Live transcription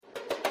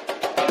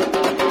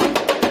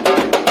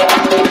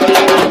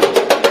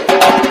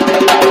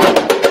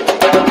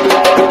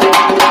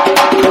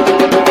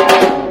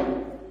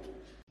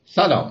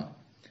سلام،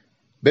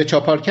 به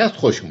چاپارکست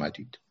خوش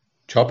اومدید.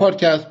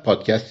 چاپارکست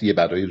پادکستیه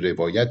برای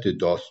روایت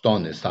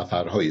داستان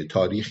سفرهای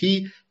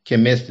تاریخی که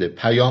مثل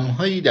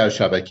پیام‌هایی در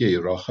شبکه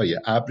راه‌های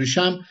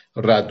ابریشم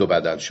رد و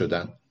بدل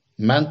شدن.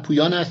 من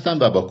پویان هستم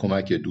و با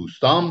کمک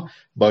دوستام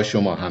با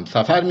شما هم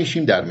سفر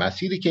میشیم در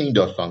مسیری که این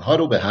داستان‌ها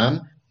رو به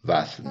هم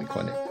وصل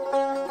میکنه.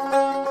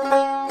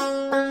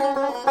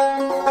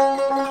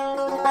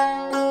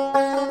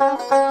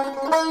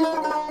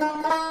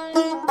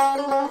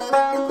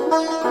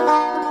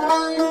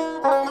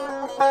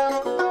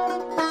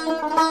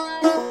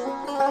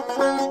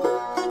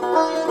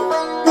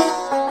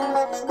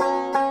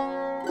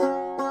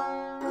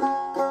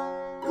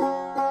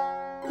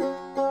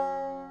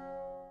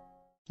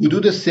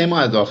 حدود 3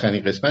 ماه از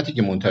آخرین قسمتی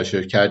که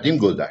منتشر کردیم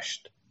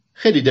گذشت.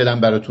 خیلی دلم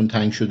براتون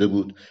تنگ شده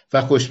بود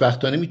و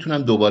خوشبختانه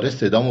میتونم دوباره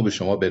صدامو به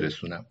شما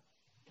برسونم.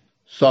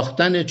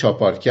 ساختن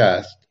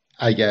چاپارکست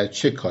اگر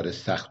چه کار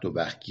سخت و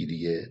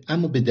وقتگیریه،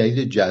 اما به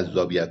دلیل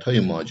جذابیت‌های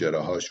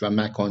ماجراهاش و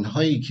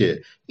مکان‌هایی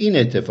که این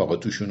اتفاقات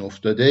توشون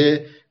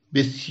افتاده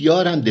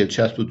بسیار هم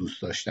دلچسب و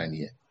دوست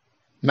داشتنیه.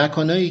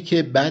 مکانایی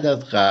که بعد از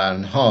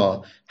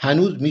قرنها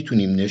هنوز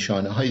میتونیم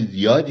نشانه‌های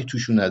زیادی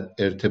توشون از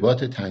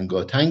ارتباط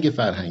تنگاتنگ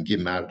فرهنگی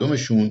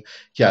مردمشون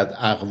که از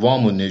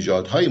اقوام و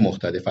نژادهای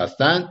مختلف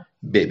هستن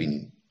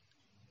ببینیم.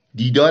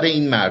 دیدار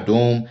این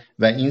مردم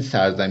و این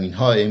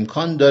سرزمین‌ها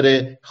امکان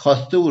داره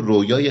خواسته و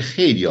رویای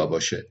خیلیا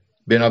باشه.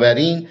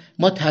 بنابراین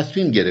ما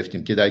تصمیم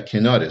گرفتیم که در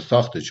کنار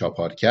ساخت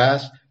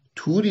چاپارکست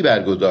توری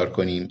برگزار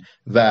کنیم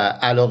و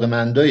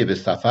علاقه‌مندای به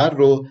سفر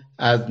رو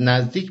از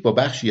نزدیک با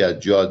بخشی از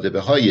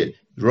جاذبه‌های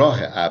راه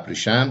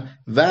ابریشم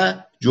و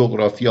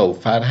جغرافیا و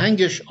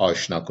فرهنگش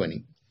آشنا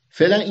کنیم.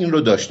 فعلا این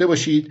رو داشته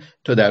باشید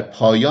تا در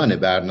پایان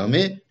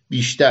برنامه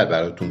بیشتر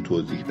براتون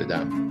توضیح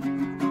بدم.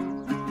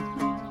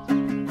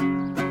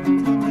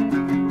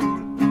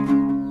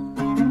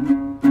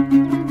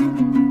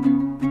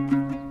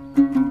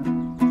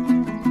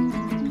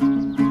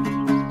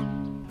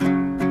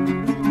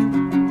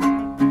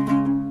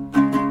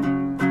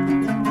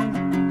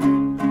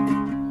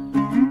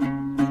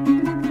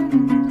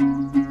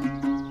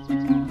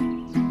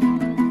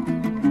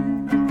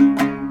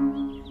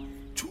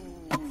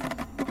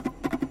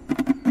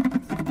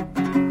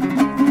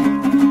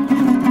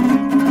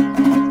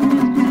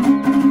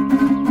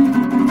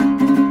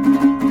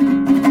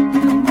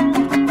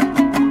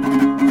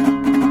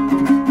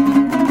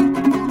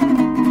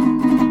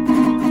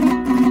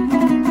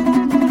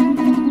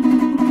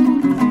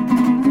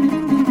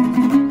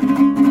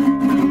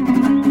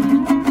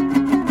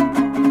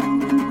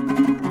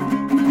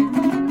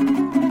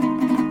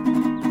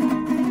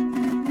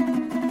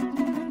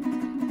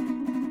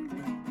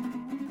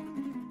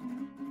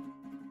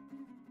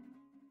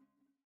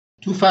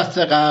 تو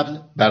فصل قبل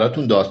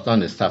براتون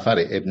داستان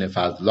سفر ابن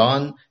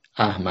فضلان،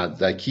 احمد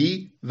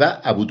زکی و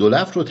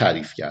ابودلف رو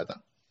تعریف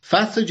کردم.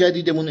 فصل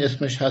جدیدمون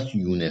اسمش هست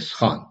یونس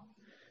خان.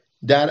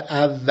 در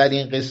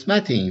اولین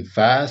قسمت این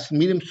فصل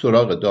میریم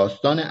سراغ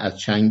داستان از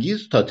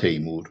چنگیز تا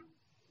تیمور.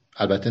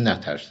 البته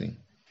نترسین،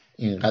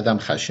 این قدم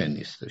خشن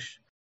نیستش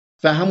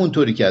و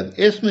همونطوری که از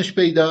اسمش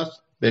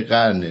پیداست به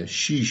قرن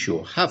 6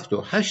 و 7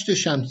 و 8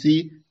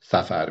 شمسی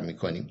سفر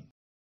میکنیم.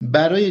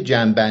 برای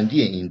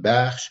جمع‌بندی این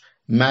بخش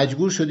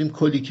مجبور شدیم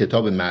کلی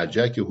کتاب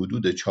مرجع که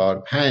حدود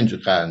 4-5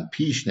 قرن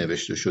پیش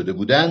نوشته شده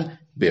بودن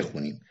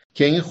بخونیم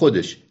که این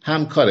خودش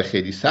هم کار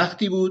خیلی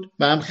سختی بود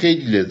و هم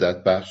خیلی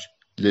لذت بخش.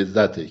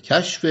 لذت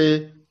کشف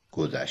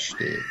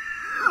گذشته.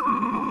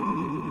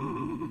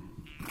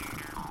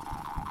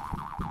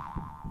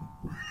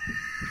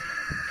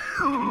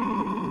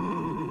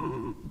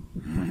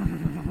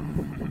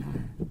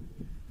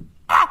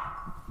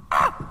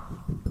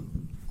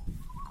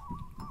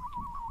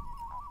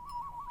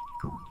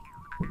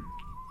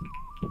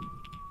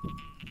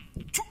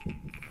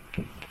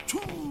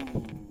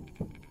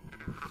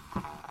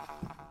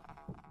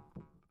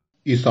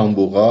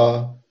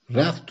 ایسانبوغا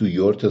رفت تو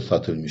یورت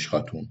ساتلمیش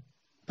خاتون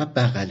و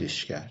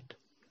بغلش کرد.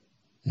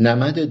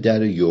 نمد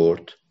در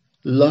یورت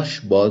لاش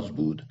باز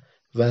بود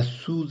و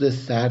سوز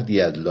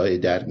سردی از لای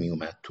در می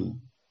اومد تو.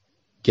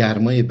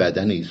 گرمای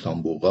بدن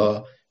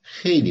ایسانبوغا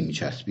خیلی می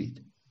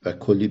چسبید و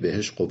کلی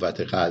بهش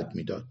قوت قلب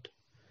می داد.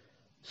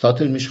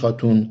 ساتلمیش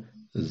خاتون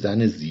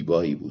زن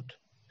زیبایی بود،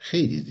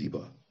 خیلی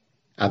زیبا.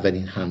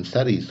 اولین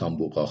همسر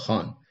ایسانبوغا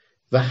خان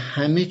و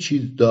همه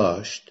چیز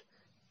داشت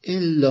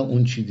الا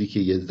اون چیزی که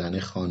یه زن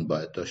خان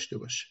باید داشته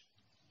باشه.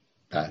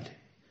 بله،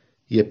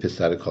 یه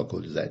پسر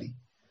کاکلزری.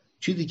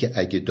 چیزی که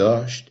اگه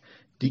داشت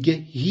دیگه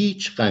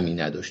هیچ غمی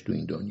نداشت تو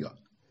این دنیا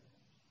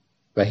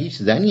و هیچ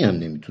زنی هم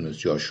نمیتونست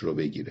جاش رو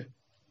بگیره.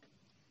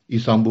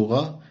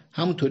 ایسانبوغا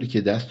همونطوری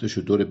که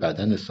دستشو دور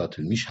بدن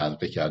ساتلمیش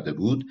حلقه کرده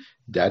بود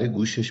در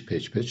گوشش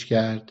پچ پچ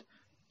کرد.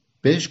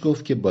 بهش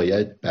گفت که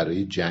باید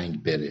برای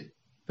جنگ بره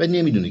و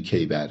نمیدونه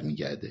کی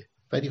برمیگرده،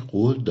 ولی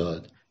قول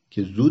داد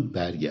که زود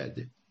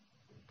برگرده.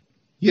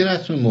 یه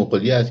رسم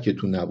مغولی هست که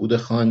تو نبود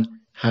خان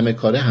همه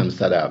کاره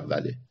همسر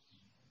اوله.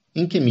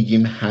 این که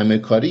میگیم همه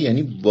کاره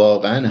یعنی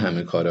واقعا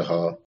همه کاره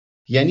ها،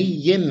 یعنی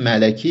یه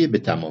ملکه به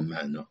تمام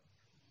معنا.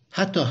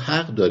 حتی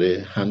حق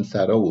داره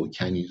همسرا و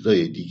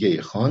کنیزای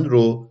دیگه خان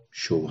رو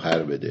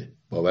شوهر بده.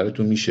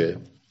 باورتون میشه؟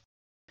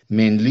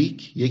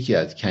 منلیک یکی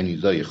از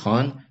کنیزای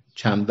خان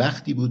چند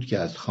وقتی بود که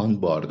از خان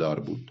باردار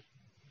بود.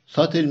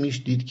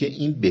 ساتلمیش دید که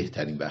این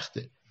بهترین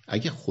وقته.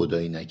 اگه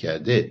خدایی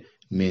نکرده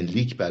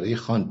منلیک برای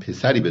خان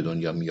پسری به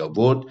دنیا می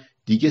آورد،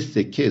 دیگه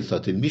سکه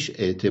ساتلمیش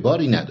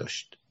اعتباری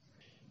نداشت.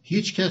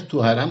 هیچ کس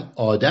تو حرم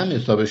آدم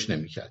حسابش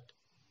نمی‌کرد.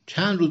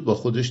 چند روز با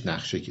خودش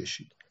نقشه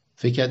کشید.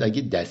 فکر کرد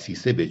اگه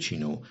دسیسه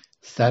بچینه و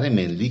سر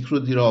منلیک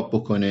رو زیر آب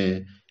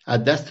بکنه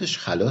از دستش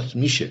خلاص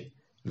میشه،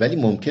 ولی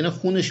ممکنه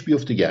خونش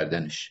بیفته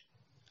گردنش.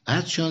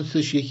 از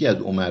شانسش یکی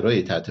از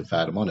امرای تحت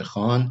فرمان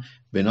خان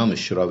به نام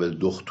شراول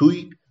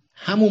دختوی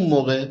همون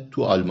موقع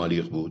تو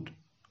آلمالیق بود.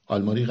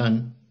 آلمالیق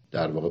هم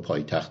در واقع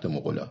پایتخت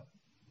مغولا.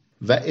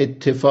 و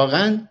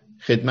اتفاقاً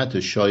خدمت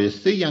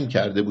شایسته‌ای هم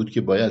کرده بود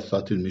که باید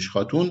ساتلمیش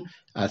خاتون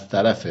از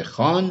طرف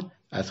خان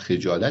از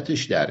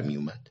خجالتش در می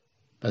اومد.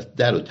 پس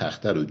در و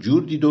تخته رو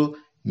جور دید و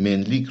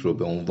منلیک رو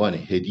به عنوان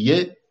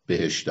هدیه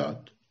بهش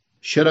داد.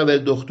 شراول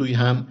دختوی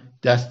هم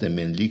دست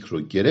منلیک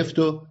رو گرفت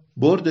و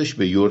بردش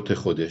به یورت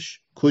خودش.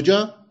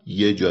 کجا؟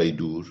 یه جای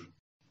دور.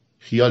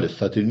 خیال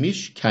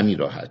ساتلمیش کمی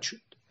راحت شد.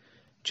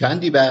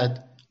 چندی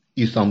بعد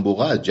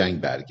ایسانبوغا از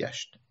جنگ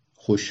برگشت.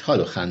 خوشحال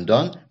و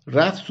خندان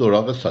رفت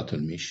سراغ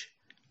ساتلمیش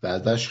و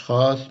ازش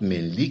خواست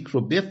منلیک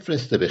رو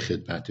بفرسته به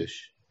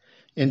خدمتش.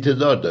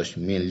 انتظار داشت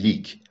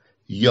منلیک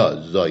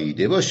یا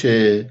زاییده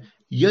باشه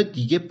یا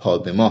دیگه پا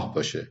به ماه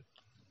باشه.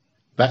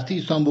 وقتی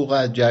ایسانبوغا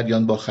از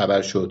جریان با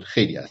خبر شد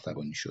خیلی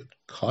عصبانی شد.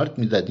 کارت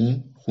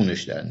میزدیم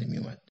خونش در نمی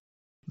اومد.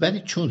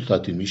 ولی چون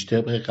ساتلمیش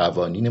طبق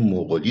قوانین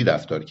مغولی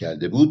رفتار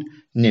کرده بود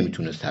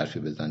نمیتونست حرفی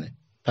بزنه.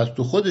 پس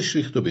تو خودش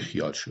ریخت و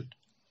بیخیال شد.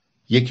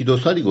 1-2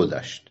 سالی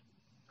گذشت.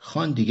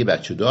 خان دیگه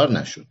بچه دار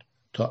نشد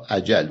تا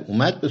اجل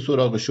اومد به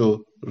سراغش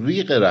و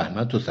ریق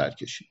رحمت و سر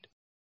کشید.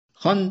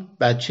 خان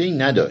بچه‌ای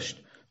نداشت.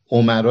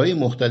 امرای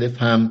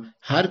مختلف هم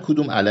هر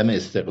کدوم علم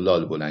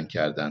استقلال بلند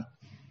کردن.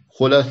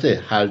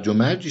 خلاصه هرج و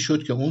مرجی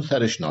شد که اون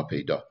سرش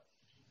ناپیدا.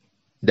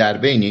 در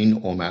بین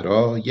این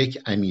امرا یک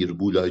امیر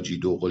بولاجی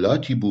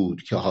دوقلاتی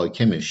بود که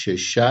حاکم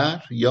 6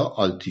 شهر یا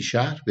آلتی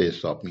شهر به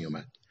حساب می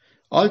اومد.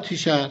 آلتی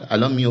شهر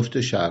الان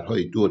میفته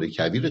شهرهای دور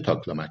کویر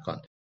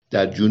تاکلامکان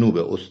در جنوب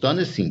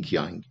استان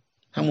سینکیانگ،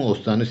 همون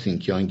استان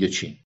سینکیانگ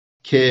چین،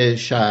 که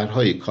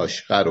شهرهای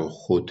کاشغر و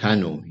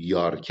خوتن و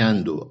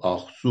یارکند و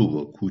آخسو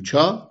و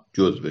کوچا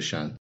جز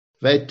بشن.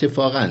 و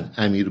اتفاقاً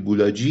امیر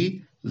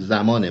بولاجی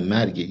زمان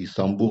مرگ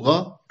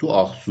ایسانبوغا تو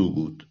آخسو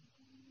بود.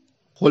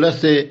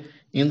 خلاصه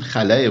این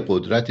خلأ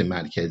قدرت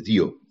مرکزی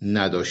و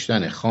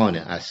نداشتن خان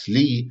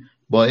اصلی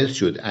باعث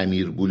شد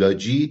امیر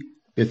بولاجی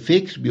به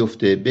فکر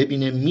بیفته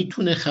ببینه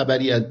میتونه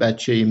خبری از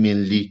بچه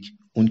منلیک،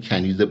 اون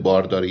کنیز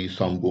باردار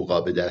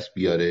ایسانبوغا، به دست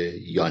بیاره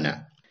یا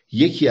نه.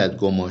 یکی از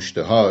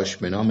گماشته‌هاش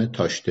به نام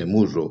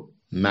تیمور رو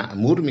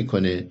مأمور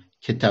میکنه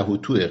که ته و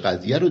تو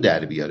قضیه رو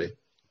در بیاره،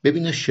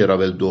 ببینه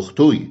شراول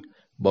دختوی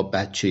با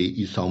بچه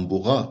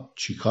ایسانبوغا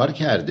چی کار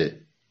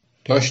کرده.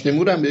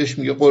 تیمور هم بهش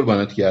میگه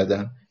قربانت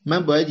کردم، من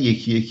باید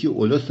یکی یکی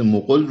اولس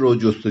مغول رو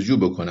جستجو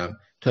بکنم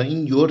تا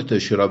این یورت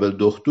شراول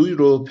دختوی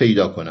رو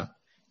پیدا کنم.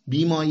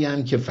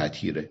 بیمایم که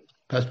فطیره،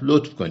 پس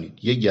لطف کنید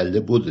یه گله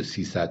بز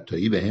 300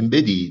 تایی به هم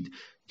بدید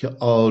که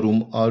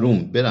آروم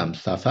آروم برم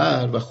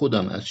سفر و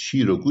خودم از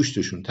شیر و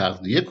گوشتشون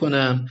تغذیه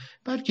کنم،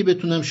 بلکه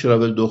بتونم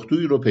شراول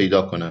دختوی رو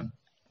پیدا کنم.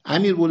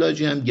 امیر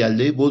بولاجی هم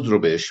گله بز رو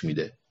بهش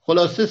میده.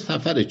 خلاصه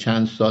سفر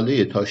چند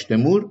ساله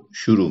تیمور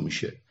شروع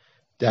میشه.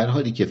 در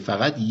حالی که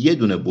فقط یه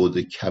دونه بز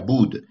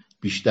کبود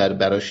بیشتر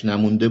براش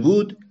نمونده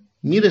بود،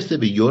 میرسه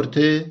به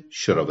یورت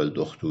شراول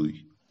دختوی.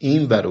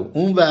 این ور و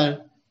اون ور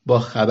با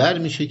خبر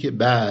میشه که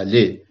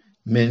بله،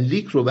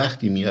 منلیک رو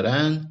وقتی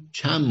میارن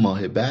چند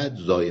ماه بعد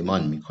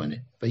زایمان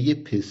میکنه و یه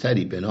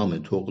پسری به نام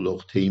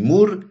تغلق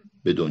تیمور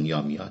به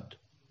دنیا میاد.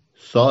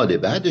 سال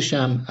بعدش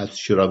هم از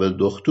شراول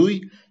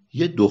دختوی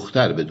یه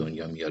دختر به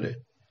دنیا میاره.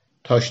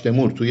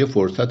 تیمور توی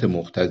فرصت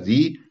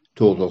مقتضی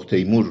تغلق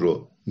تیمور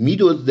رو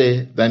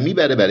میدزده و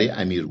میبره برای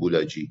امیر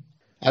بولاجی.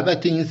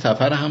 البته این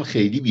سفر هم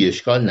خیلی بی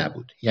اشکال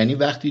نبود. یعنی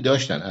وقتی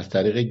داشتن از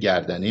طریق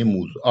گردنه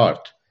موز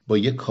آرت با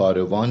یک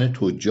کاروان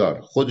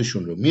تجار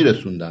خودشون رو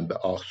میرسوندن به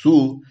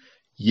آخسو،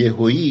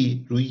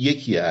 یهویی روی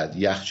یکی از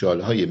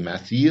یخچال‌های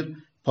مسیر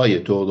پای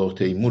تغلق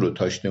تیمور و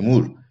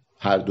تیمور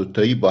هر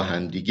دوتایی با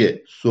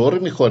همدیگه سر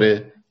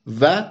میخوره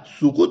و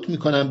سقوط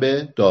میکنن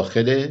به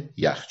داخل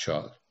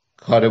یخچال.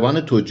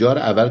 کاروان تجار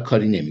اول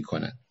کاری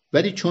نمیکنن،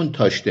 ولی چون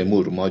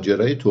تیمور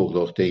ماجرای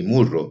تغلق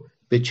تیمور رو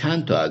به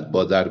چند تا از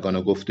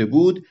بازرگانا گفته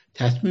بود،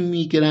 تصمیم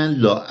میگیرن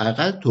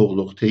لااقل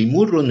تغلق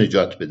تیمور رو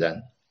نجات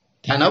بدن.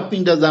 طناب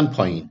میندازن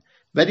پایین،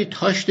 ولی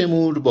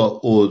تیمور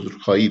با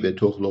عذرخواهی به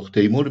تغلق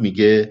تیمور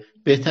میگه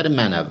بهتر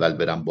من اول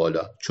برم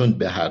بالا، چون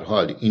به هر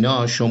حال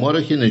اینا شما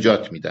رو که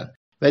نجات میدن،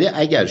 ولی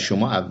اگر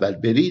شما اول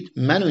برید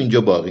منو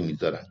اینجا باقی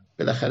میذارن.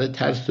 بالاخره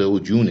ترس و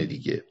جون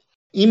دیگه.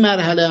 این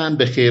مرحله هم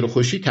به خیر و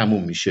خوشی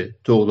تموم میشه.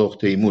 تغلق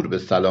تیمور به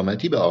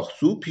سلامتی به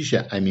آخسو پیش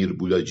امیر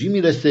بولاجی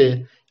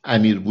میرسه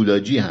امیر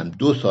بولاجی هم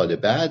 2 سال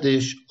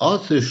بعدش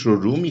آسش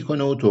رو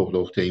میکنه و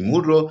تغلق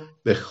تیمور رو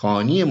به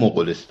خانی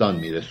مغولستان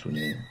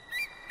میرسونه.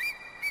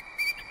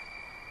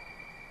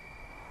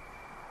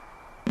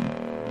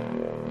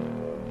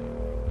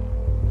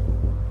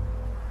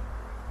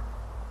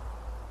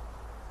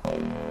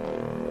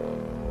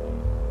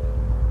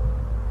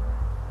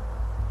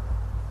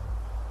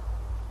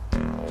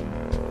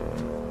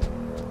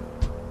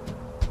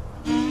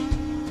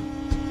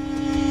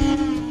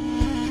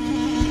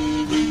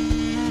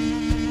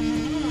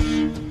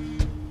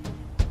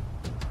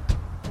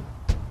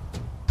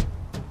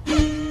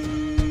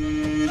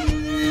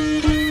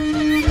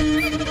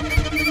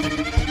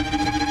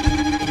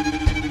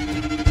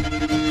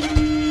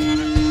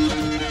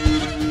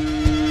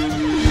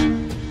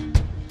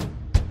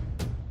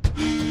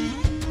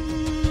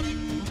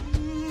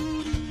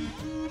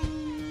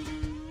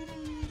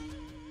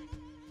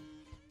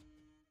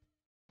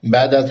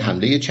 بعد از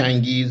حمله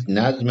چنگیز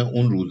نظم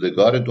اون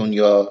روزگار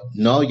دنیا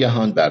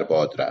ناگهان بر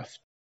باد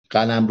رفت.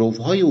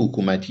 قلمروهای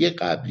حکومتی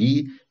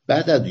قبلی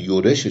بعد از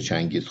یورش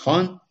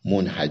چنگیزخان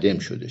منهدم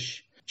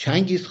شدش.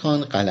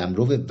 چنگیزخان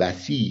قلمرو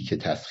وسیعی که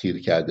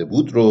تسخیر کرده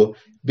بود رو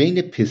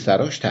بین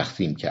پسراش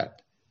تقسیم کرد.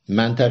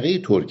 منطقه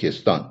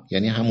ترکستان،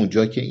 یعنی همون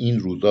جا که این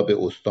روزا به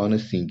استان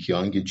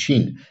سینکیانگ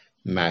چین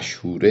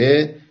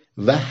مشهوره،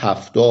 و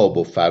هفتاب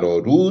و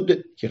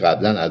فرارود که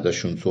قبلا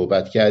ازشون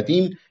صحبت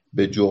کردیم،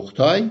 به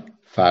جغتای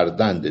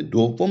فرزند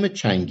دوم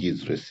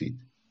چنگیز رسید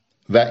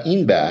و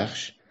این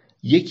بخش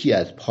یکی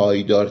از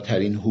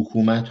پایدارترین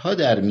حکومت‌ها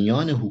در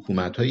میان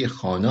حکومت‌های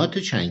خانات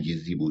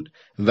چنگیزی بود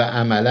و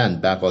عملاً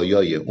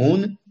بقایای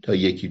اون تا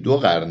 1-2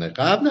 قرن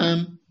قبل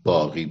هم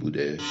باقی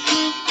بوده.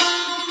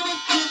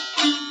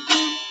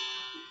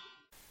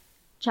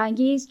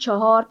 چنگیز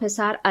 4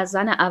 پسر از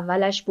زن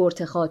اولش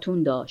برته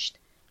خاتون داشت: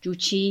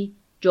 جوچی،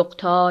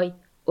 جغتای،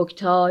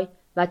 اکتای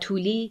و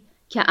تولی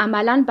که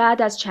عملاً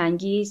بعد از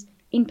چنگیز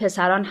این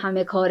پسران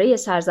همه کاره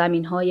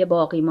سرزمین‌های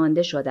باقی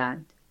مانده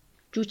شدند.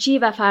 جوچی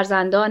و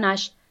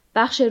فرزندانش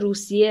بخش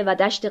روسیه و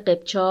دشت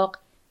قبچاق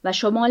و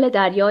شمال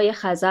دریای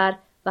خزر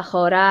و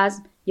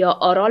خوارزم یا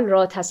آرال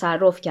را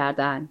تصرف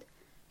کردند.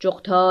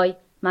 جغتای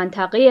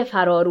منطقه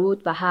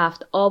فرارود و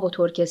 7 آب و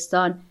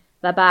ترکستان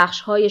و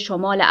بخش‌های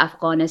شمال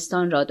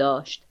افغانستان را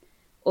داشت.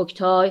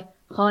 اکتای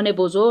خان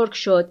بزرگ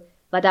شد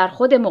و در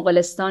خود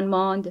مغولستان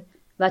ماند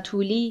و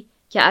تولی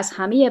که از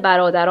همه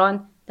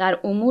برادران در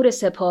امور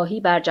سپاهی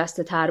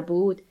برجسته تر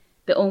بود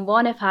به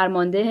عنوان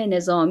فرمانده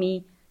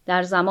نظامی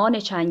در زمان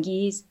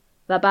چنگیز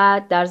و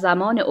بعد در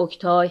زمان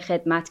اکتای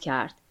خدمت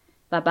کرد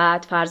و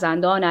بعد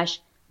فرزندانش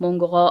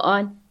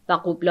منگقاان و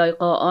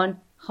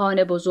قوبلایقاان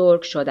خان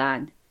بزرگ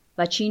شدند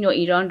و چین و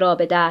ایران را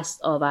به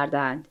دست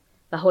آوردند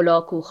و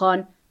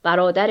هولاکوخان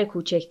برادر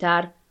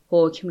کوچکتر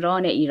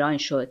حکمران ایران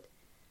شد.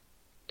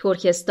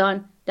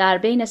 ترکستان در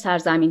بین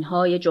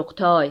سرزمین‌های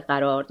جغتای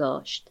قرار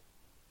داشت.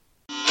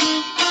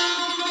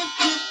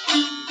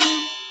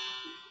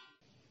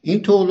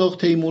 این تغلق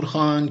تیمور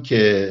خان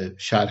که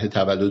شرح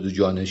تولد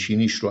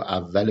جانشینیش رو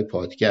اول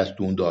پادکست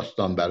اون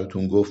داستان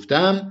براتون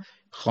گفتم،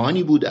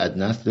 خانی بود از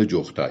نسل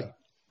جغتای.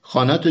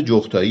 خانات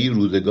جغتایی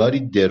روزگاری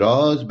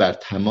دراز بر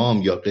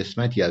تمام یا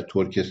قسمتی از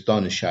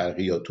ترکستان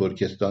شرقی یا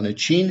ترکستان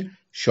چین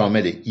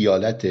شامل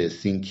ایالت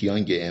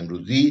سینکیانگ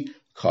امروزی،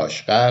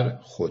 کاشغر،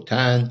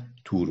 خوتن،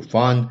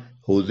 تورفان،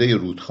 حوزه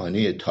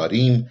رودخانه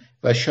تاریم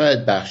و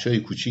شاید بخشای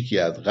کوچیکی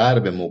از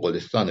غرب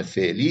مغولستان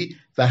فعلی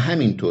و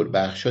همینطور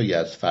بخشای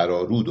از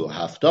فرارود و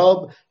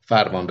هفتاب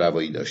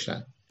فرمانروایی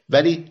داشتند.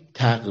 ولی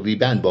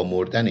تقریباً با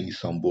مردن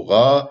ایسان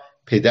بوقا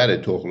پدر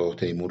تغلق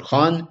تیمور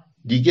خان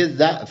دیگه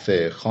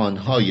ضعف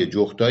خانهای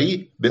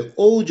جغتایی به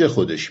اوج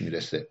خودش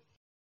میرسه.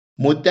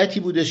 مدتی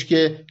بودش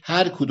که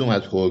هر کدوم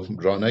از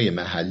حکمرانای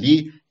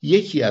محلی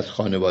یکی از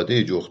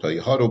خانواده جغتایی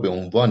ها رو به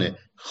عنوان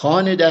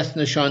خان دست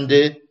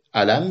نشانده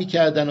علم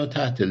میکردن و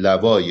تحت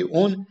لوای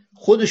اون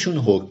خودشون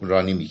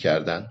حکمرانی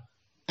میکردن.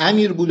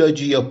 امیر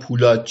بولاجی یا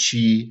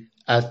پولادچی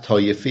از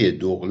طایفه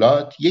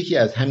دوغلات یکی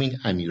از همین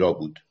امیرا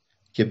بود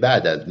که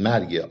بعد از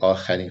مرگ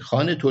آخرین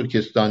خان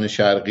ترکستان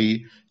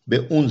شرقی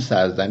به اون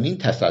سرزمین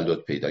تسلط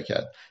پیدا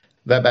کرد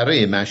و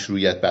برای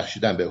مشروعیت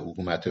بخشیدن به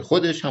حکومت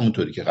خودش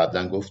همونطوری که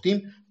قبلا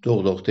گفتیم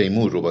تغلق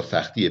تیمور رو با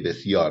سختی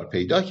بسیار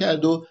پیدا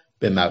کرد و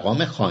به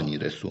مقام خانی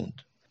رسوند.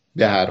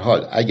 به هر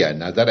حال اگر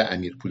نظر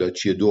امیر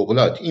پولادچی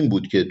دوغلات این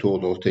بود که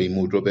تغلق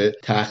تیمور رو به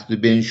تخت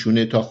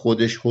بنشونه تا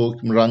خودش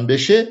حکمران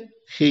بشه،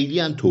 خیلی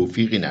هم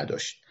توفیقی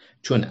نداشت،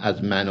 چون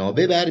از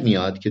منابع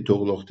برمیاد که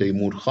تغلق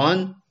تیمور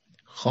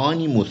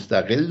خانی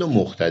مستقل و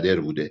مقتدر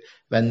بوده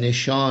و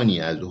نشانی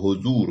از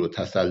حضور و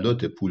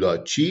تسلط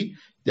پولادچی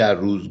در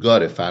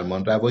روزگار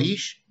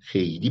فرمانرواییش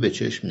خیلی به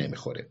چشم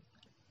نمیخوره.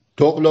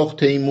 تغلق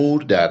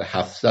تیمور در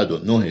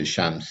 709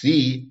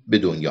 شمسی به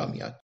دنیا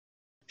میاد.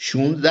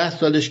 16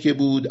 سالش که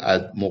بود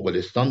از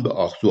مغولستان به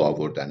آخسو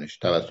آوردنش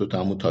توسط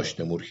همون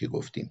تاشتمور که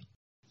گفتیم.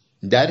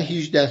 در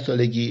 18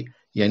 سالگی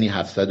یعنی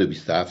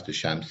 727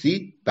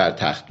 شمسی بر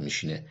تخت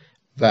میشینه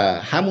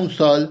و همون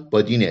سال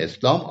با دین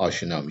اسلام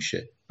آشنا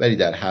میشه، ولی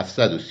در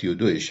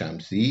 732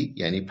 شمسی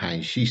یعنی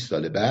 5-6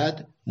 سال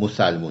بعد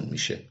مسلمون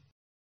میشه.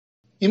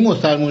 این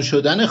مسلمون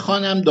شدن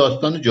خان هم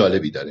داستان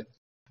جالبی داره.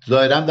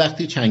 ظاهرا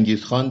وقتی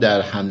چنگیز خان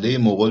در حمله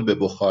مغول به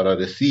بخارا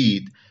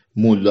رسید،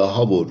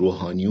 ملاها و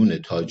روحانیون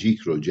تاجیک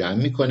رو جمع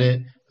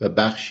میکنه و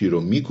بخشی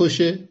رو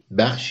میکشه،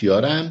 بخشی ها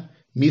رو هم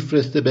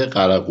میفرسته به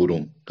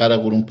قراقروم.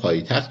 قراقروم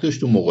پایتختش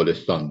تو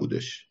مغولستان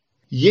بودش.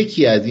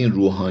 یکی از این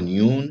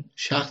روحانیون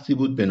شخصی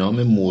بود به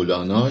نام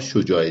مولانا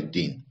شجاع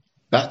الدین.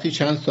 وقتی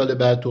چند سال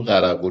بعد تو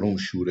قراقروم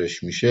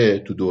شورش میشه،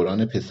 تو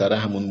دوران پسر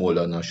همون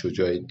مولانا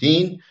شجاع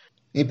الدین،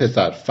 این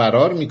پسر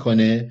فرار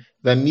میکنه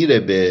و میره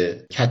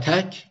به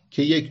کتک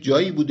که یک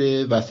جایی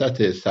بوده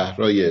وسط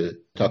صحرای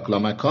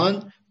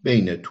تاکلامکان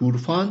بین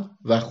تورفان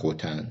و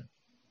خوتن،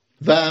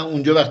 و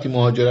اونجا وقتی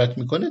مهاجرت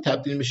میکنه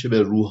تبدیل میشه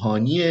به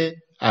روحانی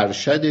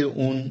ارشد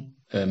اون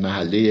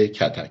محله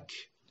کتک.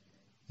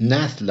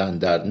 نسلا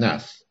در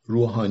نسل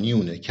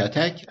روحانیون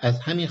کتک از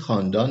همین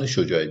خاندان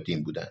شجاع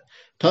الدین بودن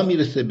تا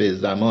میرسه به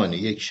زمان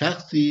یک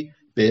شخصی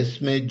به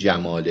اسم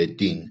جمال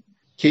الدین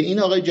که این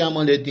آقای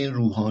جمال الدین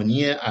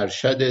روحانی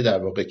ارشد در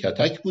واقع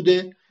کتک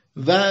بوده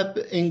و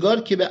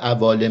انگار که به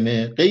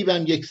عوالم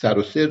غیبم یک سر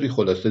و سری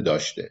خلاصه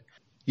داشته.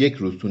 یک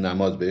روز تو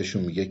نماز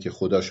بهشون میگه که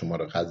خدا شما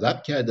رو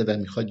غضب کرده و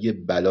میخواد یه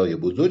بلای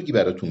بزرگی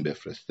براتون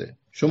بفرسته.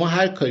 شما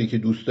هر کاری که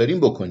دوست دارین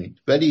بکنید،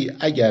 ولی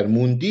اگر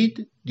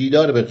موندید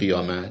دیدار به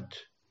قیامت.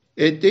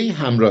 عده‌ای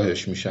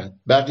همراهش میشن،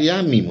 بقیه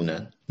هم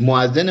میمونن.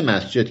 مؤذن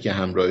مسجد که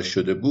همراهش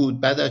شده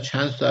بود بعد از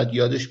چند ساعت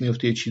یادش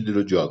میفته یه چیزی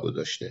رو جا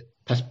گذاشته،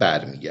 پس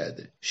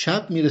برمیگرده.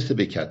 شب میرسه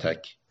به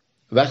کتک.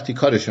 وقتی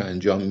کارشو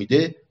انجام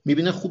میده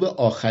میبینه خوب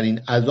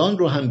آخرین اذان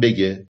رو هم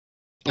بگه.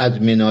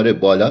 از مناره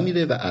بالا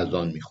میره و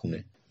اذان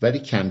میخونه، ولی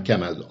کم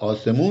کم از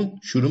آسمون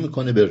شروع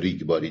میکنه به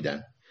ریگ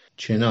باریدن.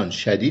 چنان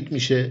شدید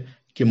میشه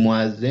که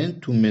مؤذن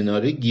تو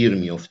مناره گیر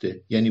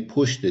میفته، یعنی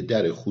پشت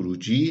در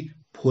خروجی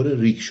پر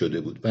ریگ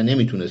شده بود و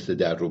نمیتونسته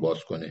در رو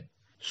باز کنه.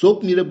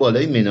 صبح میره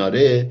بالای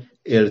مناره،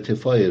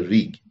 ارتفاع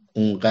ریگ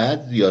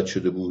اونقدر زیاد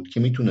شده بود که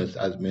میتونست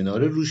از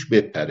مناره روش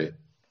بپره.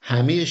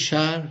 همه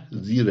شهر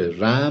زیر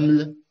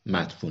رمل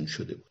مدفون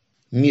شده بود.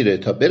 میره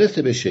تا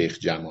برسه به شیخ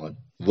جمال،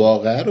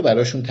 واقعه رو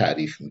براشون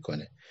تعریف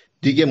میکنه.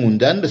 دیگه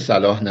موندن به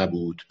صلاح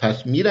نبود،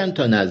 پس میرن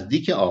تا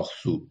نزدیک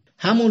آخسو.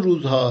 همون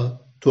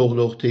روزها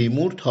تغلق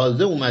تیمور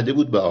تازه اومده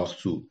بود به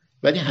آخسو،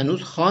 ولی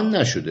هنوز خان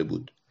نشده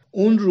بود.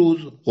 اون روز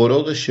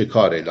قرق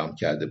شکار اعلام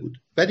کرده بود،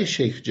 ولی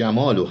شیخ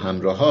جمال و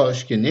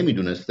همراهاش که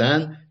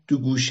نمیدونستن تو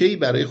گوشه‌ای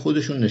برای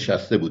خودشون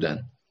نشسته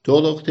بودن.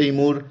 تغلق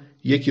تیمور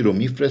یکی رو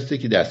میفرسته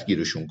که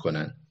دستگیرشون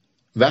کنن.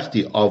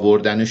 وقتی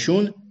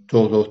آوردنشون،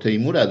 تغلق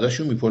تیمور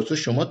ازشون میپرسه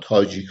شما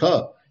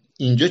تاجیکا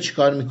اینجا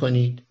چیکار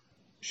میکنید؟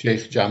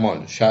 شیخ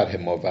جمال شرح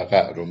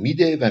ماوقع رو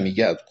میده و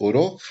میگه از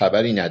قرق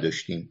خبری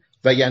نداشتیم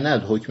و یعنی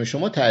از حکم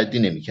شما تعدی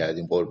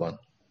نمیکردیم قربان.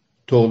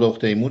 تغلق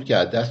تیمور که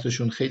از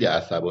دستشون خیلی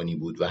عصبانی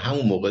بود و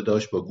همون موقع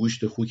داشت با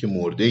گوشت خوک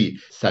مرده‌ای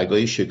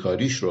سگای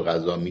شکاریش رو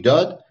غذا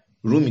میداد،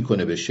 رو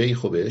میکنه به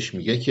شیخ و بهش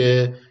میگه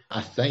که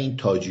اصلا این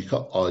تاجیکا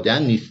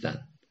آدم نیستن.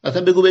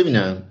 اصلا بگو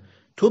ببینم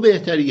تو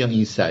بهتری یا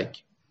این سگ؟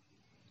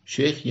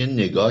 شیخ یه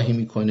نگاهی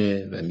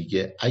میکنه و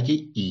میگه اگه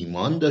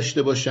ایمان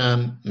داشته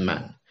باشم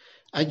من،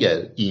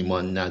 اگر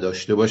ایمان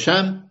نداشته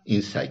باشم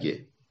این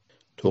سگه.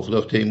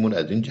 تغلق تیمور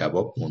از این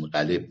جواب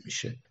منقلب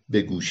میشه،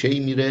 به گوشه‌ای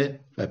میره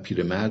و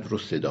پیرمرد رو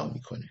صدا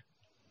میکنه.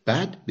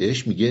 بعد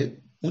بهش میگه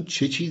اون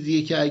چه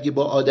چیزیه که اگه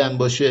با آدم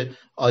باشه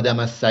آدم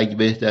از سگ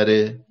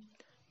بهتره؟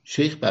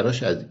 شیخ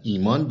براش از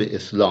ایمان به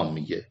اسلام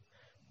میگه.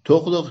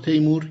 تغلق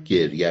تیمور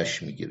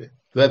گریش میگیره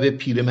و به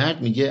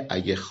پیرمرد میگه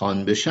اگه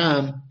خان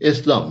بشم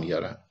اسلام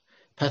میارم،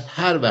 پس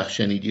هر وقت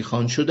شنیدی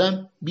خان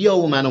شدم بیا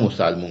و منو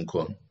مسلمون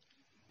کن.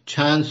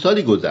 چند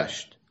سالی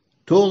گذشت،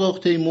 تغلق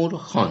تیمور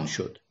خان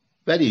شد،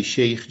 ولی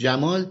شیخ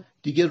جمال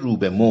دیگه رو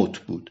به موت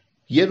بود.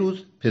 یه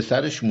روز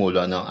پسرش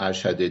مولانا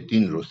ارشد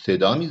الدین رو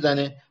صدا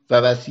میزنه و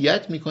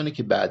وصیت میکنه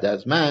که بعد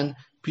از من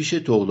پیش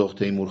تغلق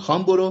تیمور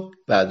خان برو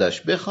و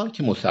ازش بخوا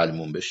که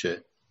مسلمون بشه.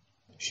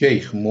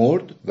 شیخ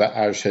مرد و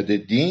ارشد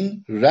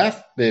الدین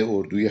رفت به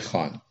اردوی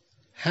خان.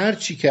 هر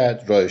چی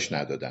کرد راهش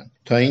ندادن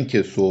تا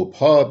اینکه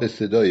صبحها به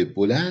صدای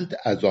بلند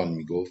اذان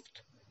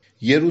میگفت.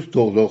 یه روز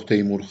تغلق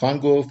تیمور خان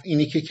گفت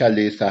اینی که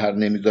کله سحر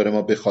نمیذاره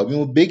ما بخوابیم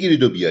و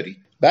بگیرید و بیارید.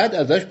 بعد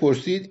ازش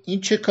پرسید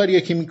این چه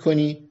کاریه که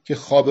میکنی که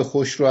خواب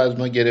خوش رو از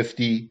ما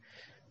گرفتی؟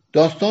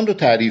 داستان رو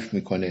تعریف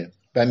میکنه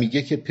و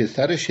میگه که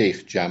پسر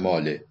شیخ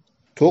جماله.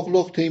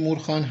 تغلق تیمور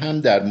خان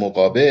هم در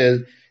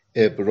مقابل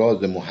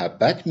ابراز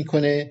محبت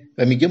میکنه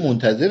و میگه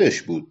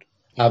منتظرش بود.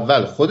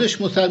 اول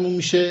خودش مسلمون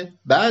میشه،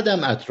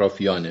 بعدم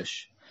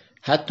اطرافیانش.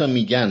 حتی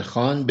میگن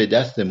خان به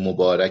دست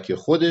مبارک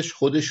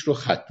خودش رو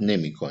ختنه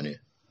میکنه.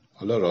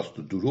 حالا راست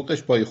و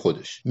دروغش پای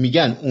خودش.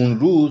 میگن اون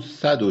روز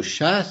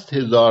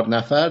 160,000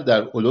 نفر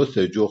در اولس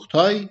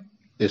جغتای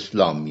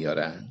اسلام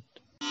میارند.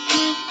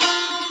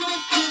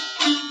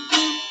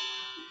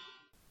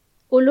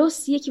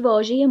 اولس یک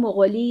واژه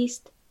مغولی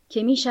است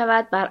که می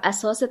شود بر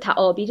اساس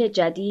تعابیر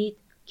جدید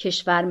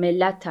کشور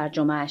ملت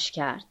ترجمه اش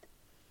کرد.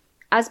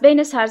 از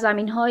بین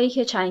سرزمین هایی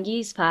که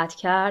چنگیز فتح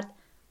کرد،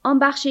 آن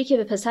بخشی که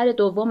به پسر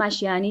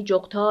دومش یعنی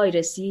جغتای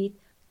رسید،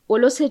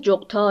 اولس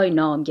جغتای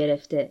نام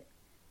گرفته.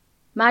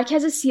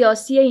 مرکز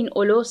سیاسی این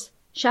اولس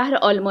شهر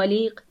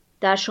آلمالیق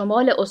در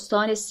شمال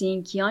استان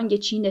سینکیانگ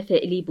چین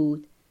فعلی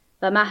بود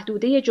و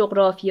محدوده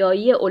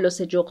جغرافیایی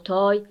اولس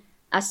جغتای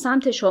از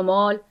سمت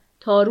شمال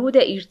تا رود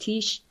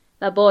ایرتیش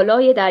و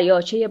بالای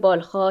دریاچه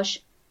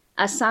بالخاش،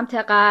 از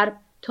سمت غرب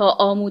تا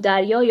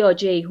آمودریا یا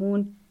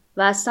جیهون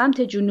و از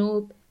سمت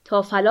جنوب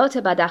تا فلات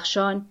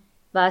بدخشان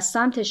و از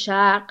سمت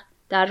شرق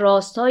در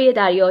راستای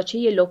دریاچه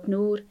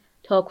لپنور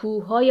تا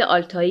کوههای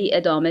آلتایی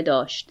ادامه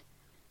داشت.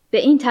 به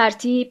این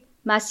ترتیب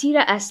مسیر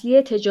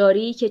اصلی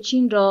تجاری که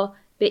چین را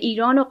به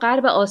ایران و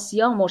غرب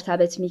آسیا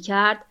مرتبط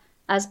می‌کرد،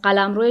 از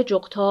قلمرو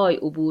جغتای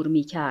عبور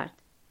می‌کرد.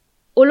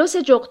 اولس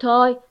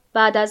جغتای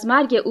بعد از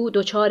مرگ او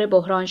دچار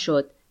بحران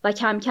شد و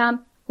کم کم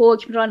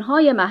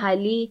حکمران‌های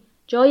محلی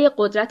جای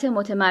قدرت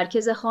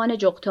متمرکز خان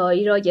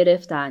جغتایی را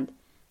گرفتند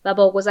و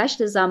با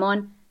گذشت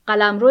زمان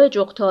قلمرو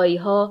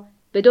جغتایی‌ها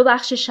به دو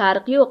بخش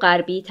شرقی و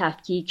غربی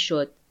تفکیک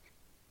شد.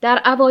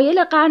 در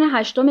اوایل قرن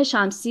 8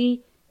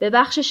 شمسی به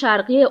بخش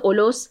شرقی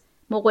اولس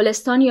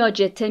مغولستان یا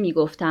جته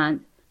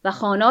می‌گفتند و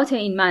خانات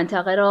این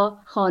منطقه را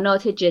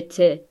خانات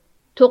جته.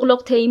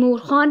 تغلق تیمور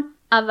خان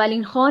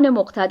اولین خان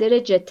مقتدر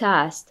جته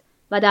است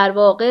و در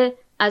واقع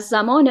از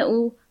زمان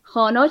او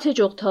خانات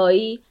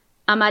جغتایی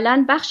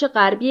عملاً بخش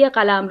غربی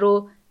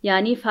قلمرو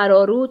یعنی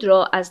فرارود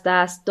را از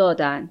دست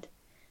دادند.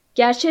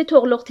 گرچه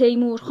تغلق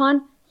تیمور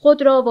خان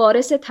خود را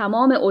وارث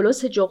تمام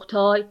اولس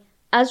جغتای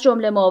از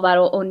جمله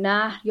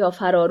ماوراءالنهر یا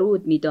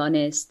فرارود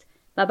می‌دانست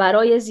و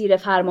برای زیر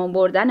فرمان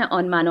بردن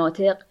آن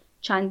مناطق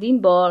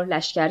چندین بار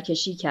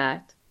لشکرکشی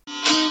کرد.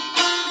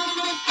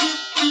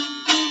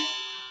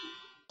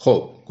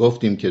 خب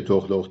گفتیم که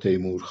تغلق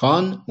تیمور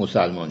خان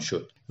مسلمان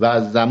شد و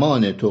از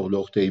زمان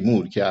تغلق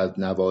تیمور که از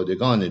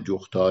نوادگان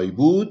جغتای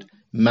بود،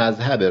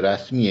 مذهب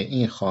رسمی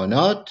این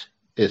خانات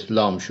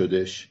اسلام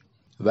شدش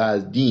و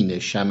از دین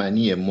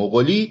شمنی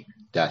مغولی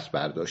دست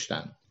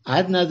برداشتند.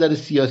 از نظر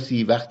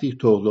سیاسی وقتی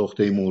تغلق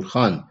تیمور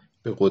خان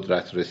به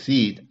قدرت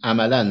رسید،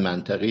 عملاً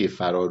منطقه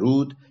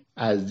فرارود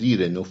از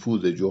زیر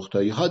نفوذ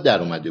جغتایی ها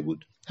در اومده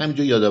بود.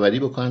 همینجا یادآوری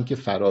بکنم که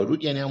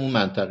فرارود یعنی همون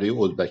منطقه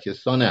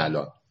ازبکستان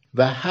الان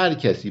و هر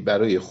کسی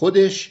برای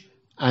خودش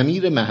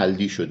امیر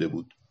محلی شده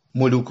بود،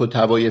 ملوک و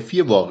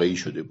طوایفی واقعی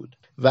شده بود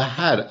و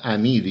هر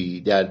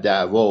امیری در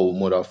دعوا و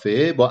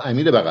مرافعه با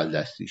امیر بغل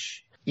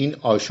دستیش. این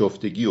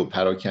آشفتگی و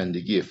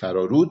پراکندگی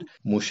فرارود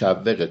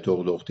مشوق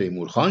تغلق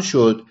تیمور خان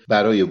شد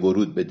برای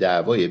ورود به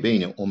دعوای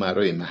بین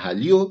امرای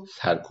محلی و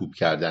سرکوب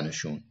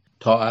کردنشون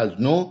تا از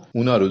نو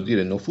اونا رو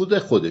زیر نفوذ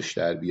خودش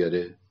در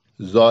بیاره.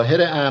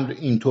 ظاهر امر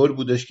اینطور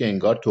بودش که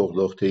انگار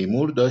تغلق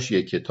تیمور داشت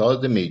یک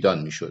تاز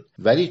میدان میشد،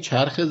 ولی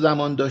چرخ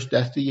زمان داشت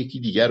دست یکی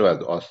دیگر رو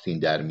از آستین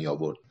در می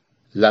آورد.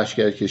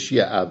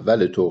 لشکرکشی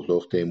اول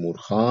تغلق تیمور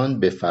خان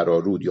به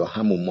فرارود یا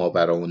همون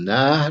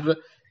ماوراءالنهر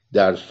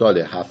در سال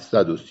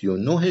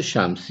 739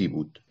 شمسی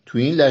بود. تو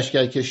این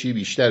لشکرکشی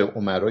بیشتر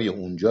امرای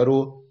اونجا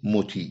رو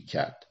مطیع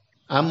کرد،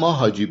 اما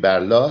حاجی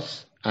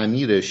برلاس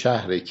امیر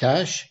شهر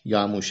کش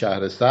یا همون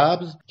شهر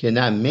سبز که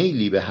نه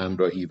میلی به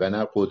همراهی و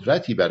نه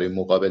قدرتی برای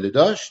مقابله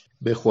داشت،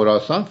 به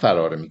خراسان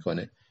فرار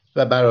میکنه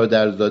و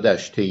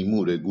برادرزادش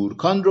تیمور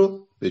گورکان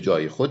رو به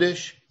جای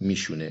خودش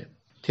میشونه.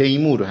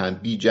 تیمور هم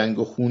بی جنگ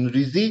و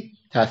خونریزی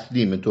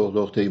تسلیم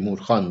تغلق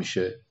تیمور خان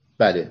میشه.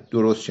 بله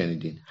درست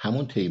شنیدین،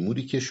 همون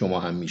تیموری که شما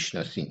هم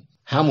میشناسین،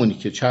 همونی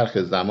که چرخ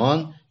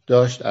زمان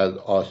داشت از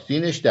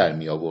آستینش در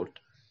می آورد.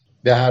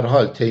 به هر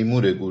حال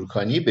تیمور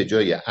گورکانی به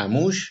جای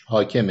عموش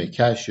حاکم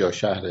کش یا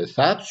شهر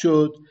سبز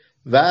شد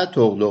و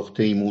تغلق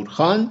تیمور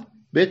خان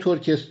به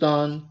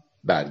ترکستان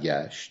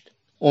برگشت.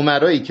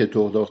 امرایی که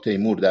تغلق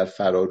تیمور در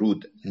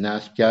فرارود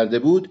نصب کرده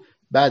بود،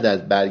 بعد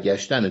از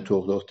برگشتن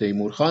تغلق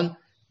تیمور خان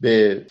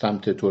به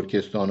سمت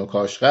ترکستان و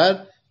کاشغر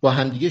با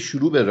همدیگه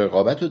شروع به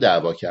رقابت و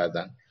دعوا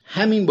کردن.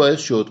 همین باعث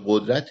شد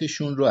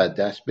قدرتشون رو از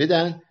دست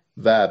بدن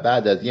و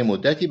بعد از یه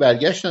مدتی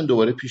برگشتن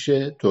دوباره پیش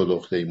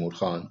تغلق تیمور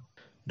خان.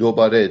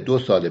 دوباره 2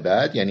 سال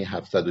بعد یعنی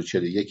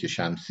 741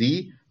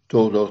 شمسی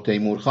تغلق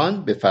تیمور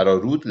خان به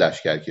فرارود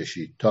لشکر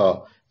کشید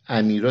تا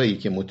امیرایی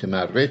که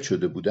متمرد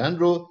شده بودن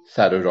رو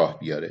سر راه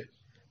بیاره.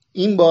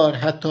 این بار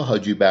حتی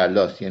حاجی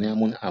برلاس یعنی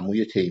همون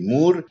عموی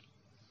تیمور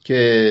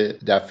که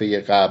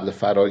دفعه قبل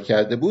فرار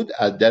کرده بود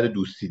از در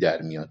دوستی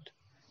در میاد،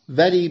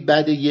 ولی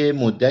بعد یه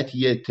مدت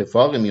یه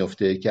اتفاق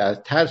میفته که از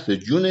ترس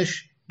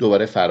جونش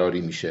دوباره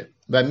فراری میشه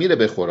و میره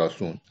به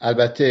خراسان.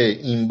 البته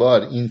این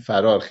بار این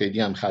فرار خیلی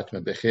هم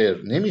ختم به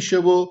خیر نمیشه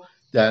و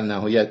در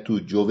نهایت تو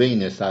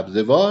جوین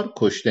سبزوار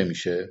کشته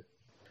میشه.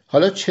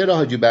 حالا چرا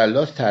حاجی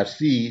برلاس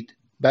ترسید؟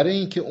 برای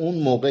اینکه اون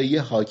موقع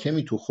یه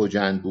حاکمی تو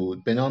خوجند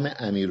بود به نام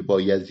امیر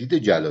بایزید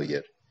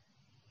جلایر.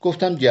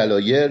 گفتم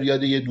جلایر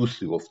یاد یه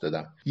دوستی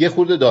افتادم، یه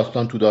خورده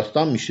داستان تو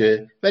داستان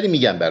میشه ولی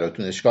میگم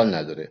براتون، اشکال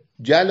نداره.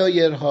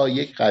 جلایرها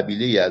یک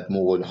قبیله از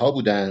مغول‌ها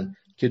بودن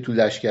که تو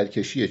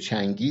لشکرکشی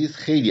چنگیز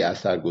خیلی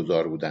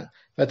اثرگذار بودن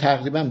و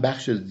تقریبا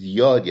بخش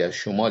زیادی از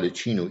شمال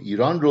چین و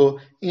ایران رو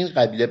این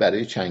قبیله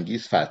برای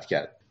چنگیز فتح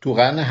کرد. تو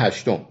قرن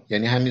 8،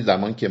 یعنی همین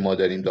زمان که ما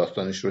داریم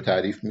داستانش رو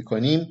تعریف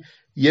میکنیم،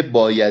 یه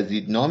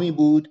بایزید نامی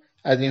بود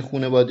از این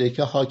خانواده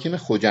که حاکم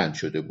خوجند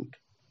شده بود.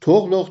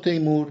 تغلق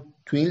تیمور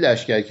تو این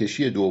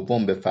لشکرکشی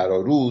دوم به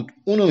فرارود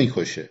اونو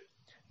میکشه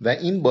و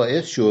این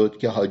باعث شد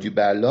که حاجی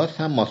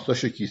برلاس هم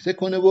ماستاشو کیسه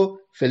کنه و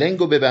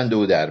فلنگو ببنده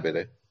و در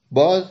بره.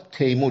 باز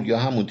تیمور یا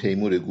همون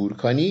تیمور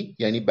گورکانی،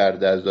 یعنی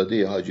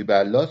برادرزاده حاجی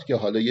برلاس که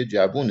حالا یه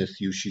جوون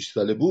 36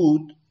 ساله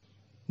بود،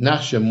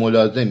 نقش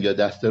ملازم یا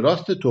دست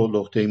راست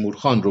تغلق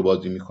تیمورخان رو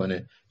بازی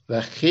میکنه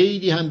و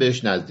خیلی هم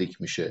بهش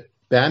نزدیک میشه.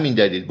 به همین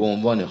دلیل به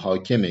عنوان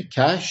حاکم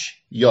کش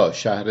یا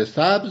شهر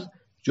سبز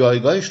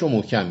جایگاهش رو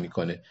محکم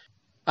میکنه.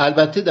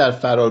 البته در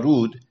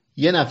فرارود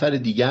یه نفر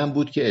دیگه هم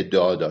بود که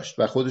ادعا داشت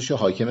و خودش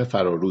حاکم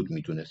فرارود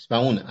میدونست و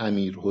اون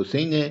امیر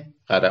حسین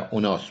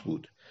قرعوناس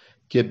بود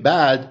که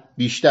بعد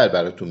بیشتر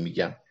براتون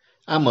میگم.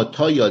 اما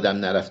تا یادم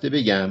نرفته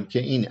بگم که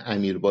این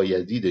امیر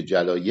بایزید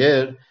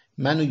جلایر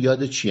منو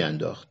یاد چی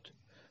انداخت.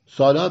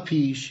 سالها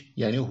پیش،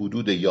 یعنی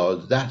حدود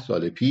 11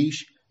 سال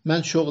پیش،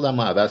 من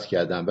شغلم رو عوض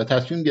کردم و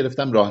تصمیم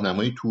گرفتم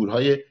راهنمای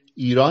تورهای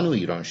ایران و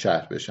ایران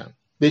شهر بشم.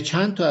 به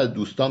چند تا از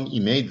دوستام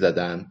ایمیل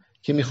زدم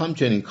که میخوام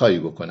چنین کاری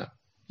بکنم.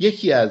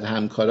 یکی از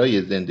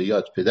همکارای زنده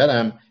یاد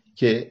پدرم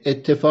که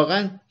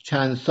اتفاقاً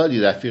چند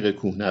سالی رفیق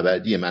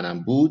کوهنوردی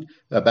منم بود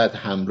و بعد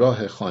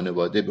همراه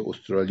خانواده به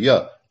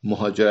استرالیا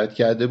مهاجرت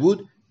کرده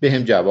بود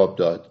بهم جواب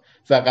داد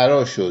و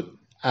قرار شد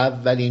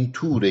اولین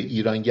تور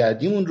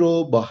ایرانگردیمون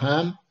رو با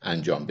هم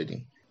انجام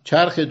بدیم.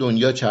 چرخ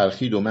دنیا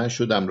چرخید و من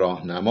شدم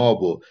راهنما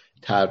و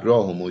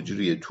طراح و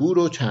مجری تور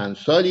و چند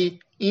سالی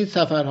این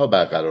سفرها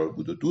برقرار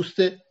بود و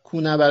دوست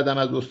کوهنوردم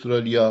از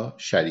استرالیا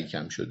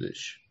شریکم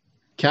شدش.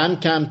 کم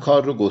کم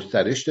کار رو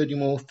گسترش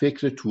دادیم و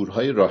فکر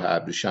تورهای راه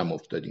ابریشم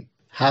افتادیم.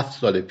 7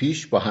 سال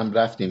پیش با هم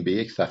رفتیم به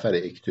یک سفر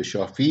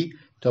اکتشافی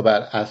تا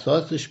بر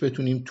اساسش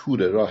بتونیم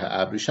تور راه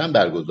ابریشم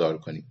برگزار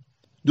کنیم.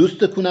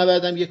 دوست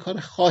کوهنوردم یک کار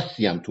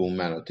خاصی هم تو اون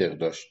مناطق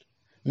داشت.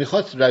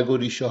 میخواست رگ و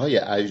ریشه های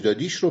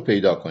اجدادیش رو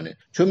پیدا کنه،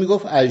 چون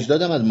میگفت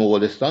اجدادم از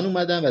مغولستان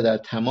اومدن و در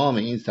تمام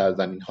این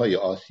سرزمین های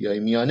آسیای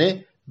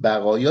میانه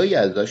بقایایی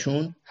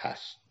ازشون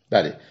هست.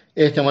 بله،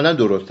 احتمالاً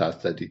درست هست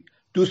زدید.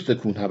 دوست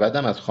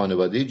کوهنوردم از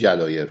خانواده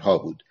جلایرها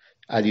بود،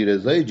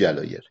 علیرضای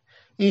جلایر.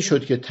 این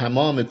شد که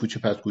تمام کوچه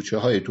پس کوچه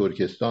های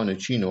ترکستان،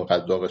 چین و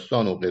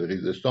قزاقستان و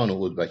قرقیزستان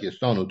و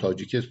ازبکستان و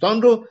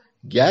تاجیکستان رو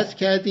گز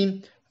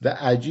کردیم و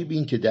عجیب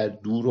این که در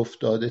دور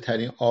افتاده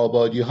ترین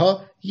آبادی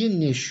ها یه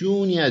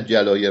نشونی از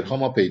جلایرها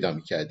ما پیدا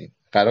می کردیم.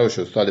 قرار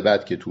شد سال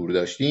بعد که تور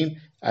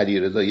داشتیم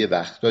علیرضا یه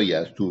وقتایی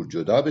از تور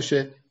جدا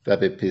بشه و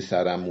به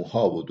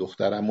پسرعموها و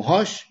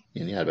دخترعموهاش،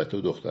 یعنی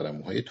البته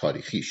دخترعموهای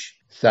تاریخیش،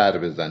 سر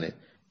بزنه.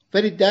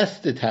 ولی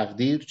دست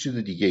تقدیر چیز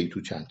دیگه ای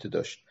تو چنته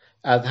داشت.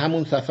 از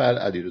همون سفر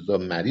علیرضا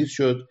مریض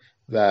شد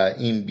و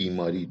این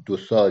بیماری 2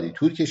 سالی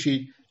طول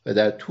کشید و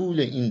در طول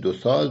این 2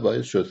 سال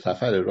باعث شد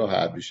سفر راه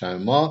ابریشم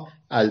ما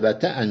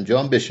البته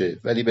انجام بشه،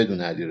 ولی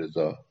بدون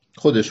علیرضا.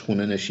 خودش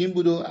خونه نشین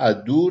بود و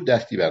از دور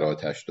دستی بر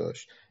آتش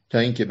داشت تا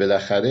اینکه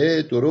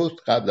بالاخره درست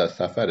قبل از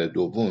سفر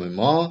دوم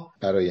ما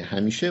برای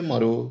همیشه ما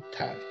رو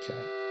ترک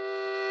کرد.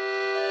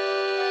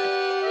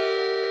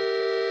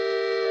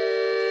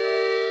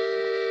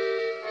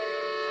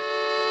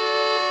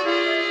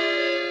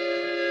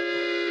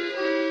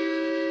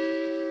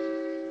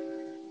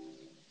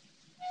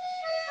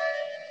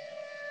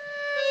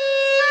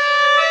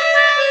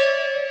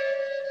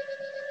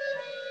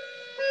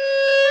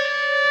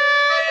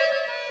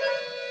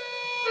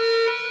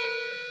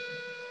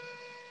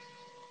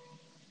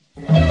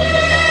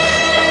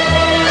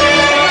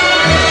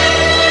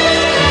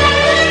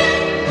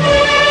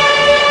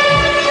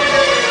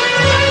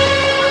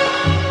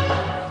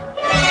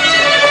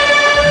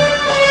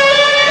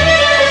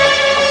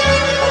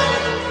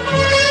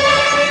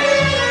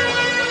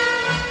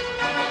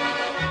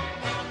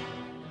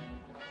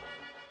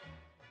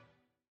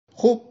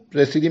 خب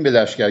رسیدیم به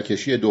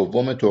لشکرکشی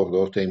دوم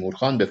تغلق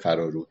تیمورخان به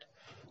فرارود.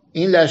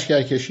 این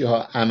لشکرکشی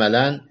ها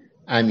عملاً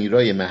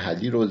امیرای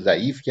محلی رو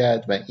ضعیف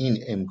کرد و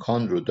این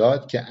امکان رو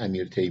داد که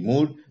امیر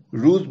تیمور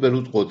روز به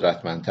روز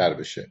قدرتمندتر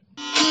بشه.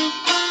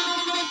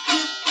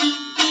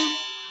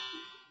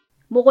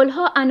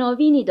 مغول‌ها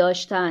عناوینی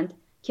داشتند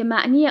که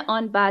معنی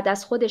آن بعد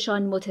از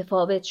خودشان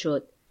متفاوت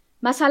شد.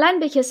 مثلا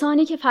به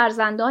کسانی که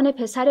فرزندان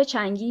پسر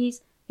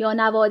چنگیز یا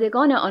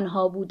نوادگان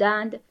آنها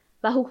بودند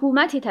و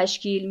حکومتی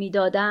تشکیل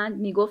می‌دادند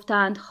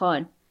می‌گفتند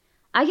خان.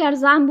 اگر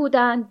زن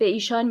بودند به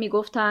ایشان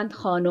می‌گفتند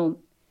خانم.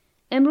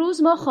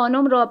 امروز ما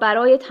خانم را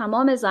برای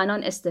تمام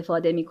زنان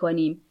استفاده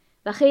می‌کنیم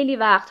و خیلی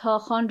وقتها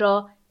خان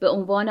را به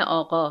عنوان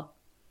آقا.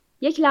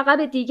 یک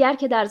لقب دیگر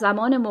که در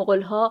زمان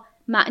مغول‌ها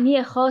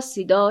معنی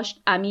خاصی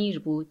داشت امیر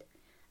بود.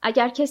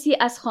 اگر کسی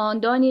از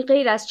خاندانی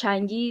غیر از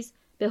چنگیز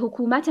به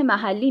حکومت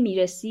محلی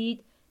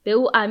می‌رسید به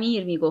او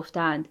امیر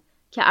می‌گفتند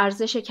که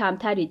ارزش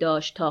کمتری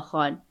داشت تا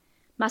خان.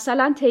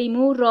 مثلا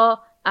تیمور را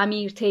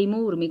امیر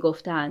تیمور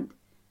می‌گفتند.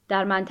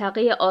 در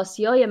منطقه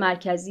آسیای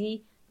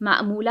مرکزی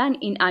معمولاً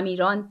این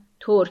امیران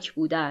ترک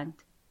بودند.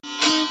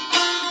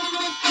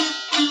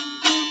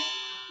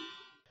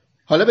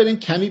 حالا بریم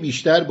کمی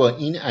بیشتر با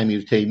این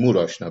امیر تیمور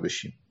آشنا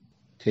بشیم.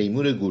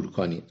 تیمور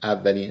گورکانی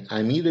اولین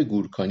امیر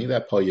گورکانی و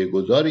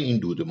پایه‌گذار این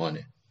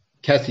دودمانه.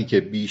 کسی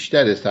که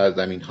بیشتر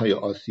سرزمین‌های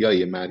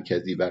آسیای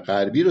مرکزی و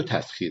غربی رو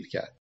تسخیر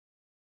کرد.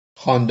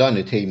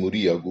 خاندان تیموری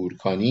یا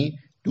گورکانی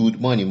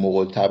دودمانی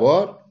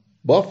مغول‌تبار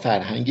با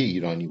فرهنگ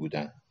ایرانی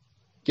بودند.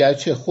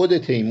 گرچه خود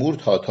تیمور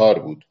تاتار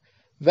بود،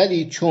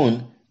 ولی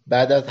چون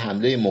بعد از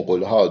حمله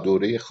مغول‌ها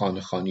دوره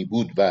خانخانی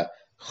بود و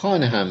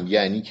خان هم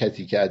یعنی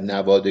کسی که از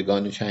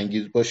نوادگان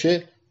چنگیز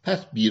باشه،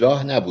 پس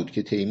بیراه نبود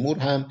که تیمور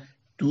هم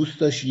دوست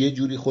داشت یه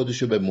جوری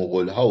خودشو به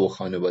مغول‌ها و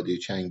خانواده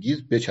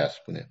چنگیز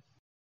بچسبونه.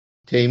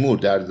 تیمور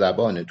در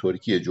زبان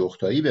ترکی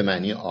جغتایی به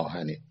معنی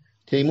آهنه.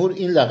 تیمور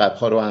این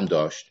لقب‌ها رو هم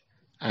داشت: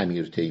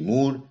 امیر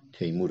تیمور،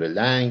 تیمور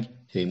لنگ،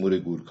 تیمور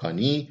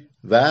گورکانی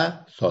و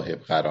صاحب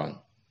قران.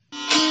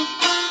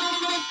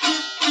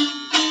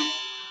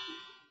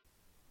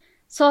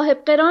 صاحب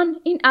قران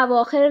این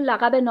اواخر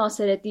لقب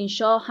ناصرالدین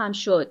شاه هم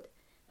شد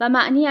و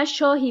معنیش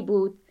شاهی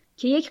بود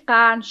که یک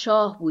قرن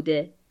شاه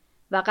بوده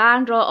و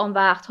قرن را آن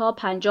وقتها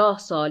 50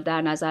 سال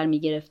در نظر می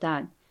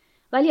گرفتند.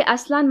 ولی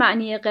اصلا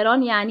معنی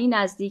قران یعنی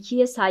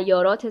نزدیکی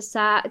سیارات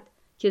سعد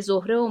که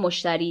زهره و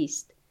مشتری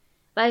است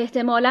و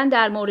احتمالاً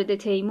در مورد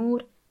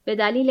تیمور به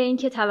دلیل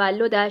اینکه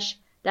تولدش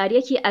در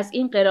یکی از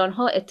این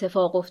قرانها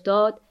اتفاق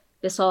افتاد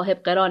به صاحب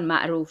قران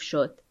معروف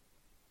شد.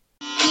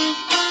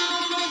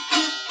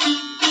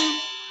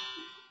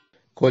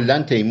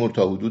 کلاً تیمور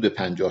تا حدود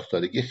 50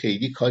 سالگی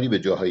خیلی کاری به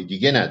جاهای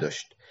دیگه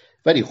نداشت،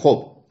 ولی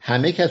خب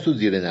همه کسو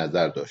زیر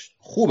نظر داشت،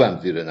 خوبم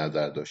زیر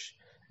نظر داشت.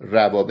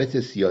 روابط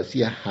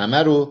سیاسی همه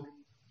رو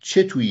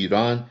چه تو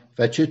ایران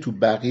و چه تو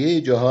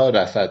بقیه جاها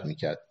رصد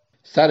میکرد.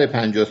 سر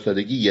 50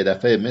 سالگی یه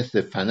دفعه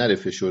مثل فنر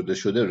فشرده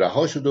شده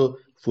رها شد و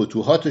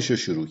فتوحاتش رو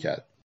شروع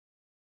کرد.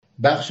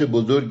 بخش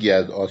بزرگی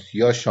از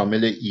آسیا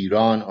شامل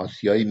ایران،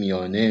 آسیای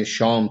میانه،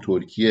 شام،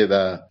 ترکیه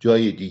و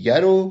جای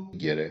دیگر رو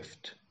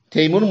گرفت.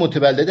 تیمور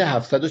متولد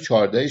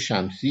 714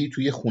 شمسی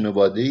توی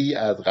خانواده‌ای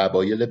از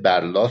قبایل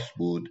برلاس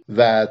بود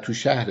و تو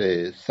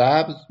شهر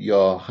سبز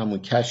یا همون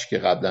کش که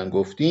قبلا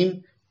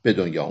گفتیم به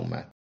دنیا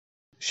اومد.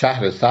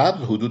 شهر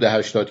سبز حدود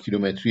 80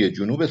 کیلومتری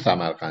جنوب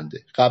سمرقنده.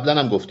 قبلا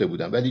هم گفته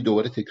بودم ولی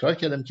دوباره تکرار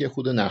کردم که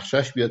خود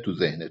نقشش بیاد تو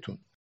ذهنتون.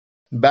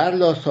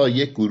 برلاس ها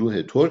یک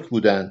گروه ترک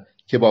بودند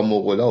که با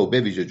مغول‌ها و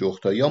به ویژه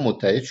جغتایی‌ها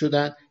متحد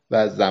شدند و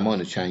از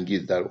زمان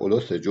چنگیز در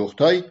اولس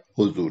جغتای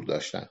حضور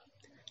داشتند.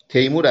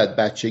 تیمور از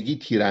بچگی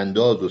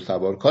تیرانداز و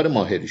سوارکار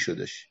ماهری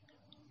شدش.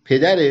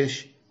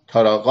 پدرش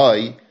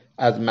تاراغای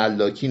از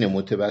ملاکین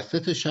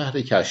متوسط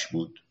شهر کش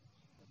بود.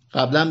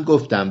 قبلا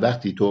گفتم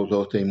وقتی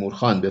تیمور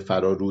خان به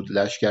فرارود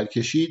لشکر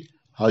کشید،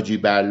 حاجی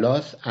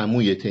برلاس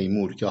عموی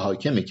تیمور که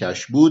حاکم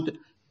کش بود،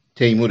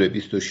 تیمور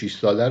 26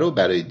 ساله رو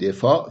برای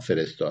دفاع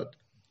فرستاد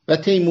و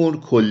تیمور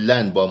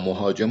کلاً با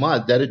مهاجما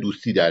از در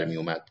دوستی در می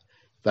اومد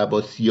و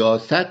با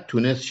سیاست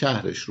تونست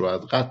شهرش رو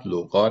از قتل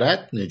و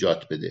غارت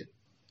نجات بده.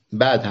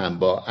 بعد هم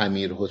با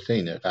امیر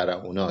حسین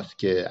قره‌اوناس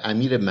که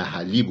امیر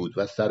محلی بود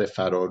و سر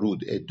فرارود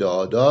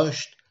ادعا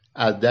داشت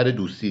از در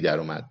دوستی در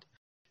اومد.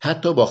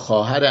 حتی با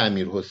خواهر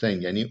امیر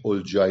حسین یعنی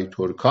اولجای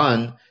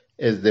ترکان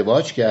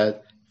ازدواج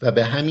کرد و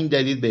به همین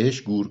دلیل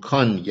بهش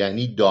گورکان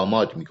یعنی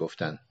داماد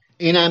میگفتن.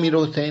 این امیر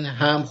حسین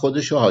هم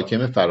خودشو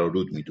حاکم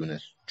فرارود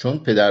میدونست، چون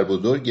پدر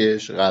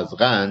بزرگش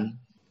قزغن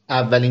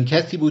اولین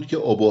کسی بود که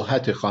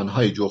ابهت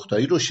خانهای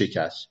جغتایی رو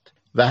شکست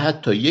و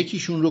حتی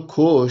یکیشون رو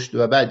کشت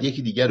و بعد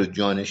یکی دیگر رو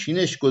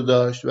جانشینش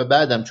گذاشت و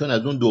بعدم چون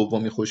از اون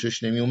دومی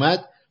خوشش نمی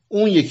اومد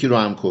اون یکی رو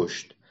هم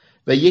kشت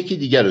و یکی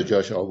دیگر رو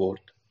جاش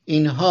آورد.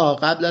 اینها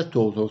قبل از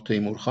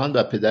تیمور خان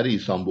و پدر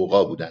ایسان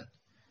بوقا بودند.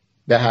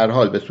 به هر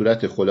حال به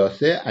صورت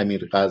خلاصه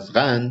امیر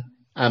قزغن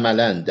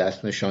عملاً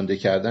دست نشانده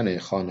کردن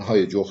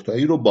خانهای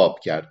جغتایی رو باب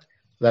کرد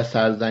و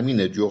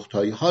سرزمین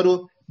جغتایی ها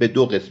رو به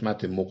 2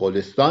 قسمت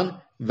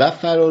مغولستان و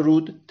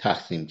فرارود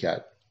تقسیم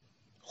کرد.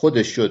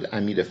 خودش شد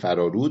امیر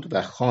فرارود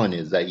و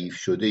خان ضعیف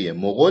شده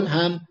مغول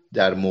هم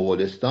در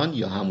مغولستان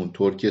یا همون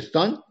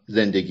ترکستان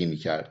زندگی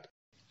میکرد.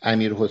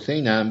 امیر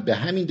حسین هم به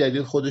همین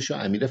دلیل خودشو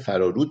امیر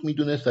فرارود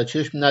میدونست و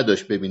چشم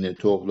نداشت ببینه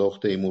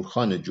تیمور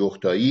خان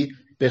جغتایی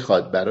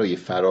بخواد برای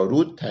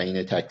فرارود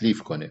تعیین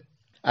تکلیف کنه.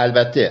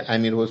 البته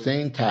امیر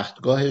حسین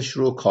تختگاهش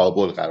رو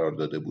کابل قرار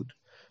داده بود.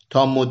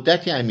 تا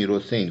مدتی امیر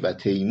حسین و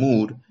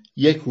تیمور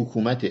یک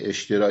حکومت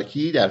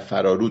اشتراکی در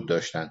فرارود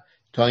داشتند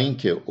تا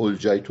اینکه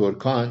اولجای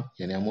ترکان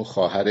یعنی همون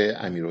خواهر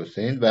امیر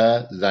حسین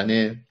و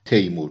زن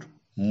تیمور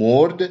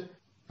مرد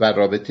و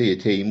رابطه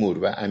تیمور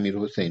و امیر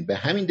حسین به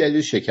همین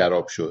دلیل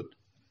شکراب شد.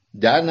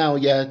 در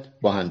نهایت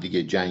با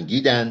همدیگه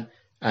جنگیدن.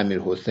 امیر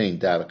حسین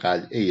در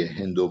قلعه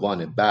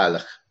هندوان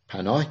بلخ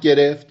پناه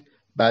گرفت.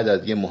 بعد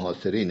از یه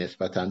محاصره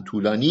نسبتاً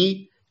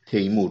طولانی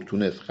تیمور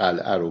تونست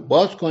قلعه رو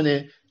باز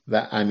کنه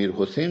و امیر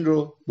حسین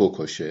رو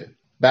بکشه.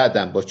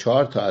 بعدم با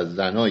 4 تا از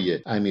زنای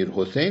امیر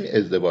حسین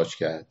ازدواج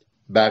کرد.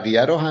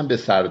 بقیه رو هم به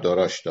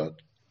سرداراش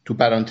داد. تو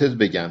پرانتز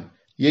بگم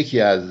یکی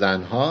از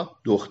زنها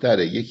دختر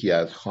یکی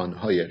از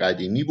خانهای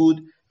قدیمی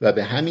بود و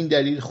به همین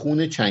دلیل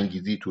خون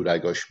چنگیزی تو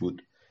رگاش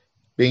بود.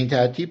 به این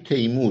ترتیب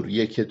تیمور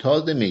یک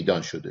تاز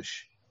میدان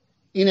شدش.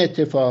 این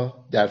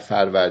اتفاق در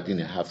فروردین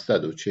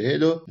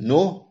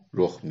 749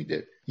 رخ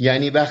میده،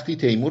 یعنی وقتی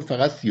تیمور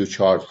فقط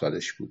 34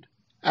 سالش بود.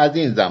 از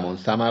این زمان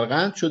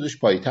سمرقند شدش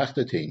پایتخت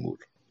تیمور.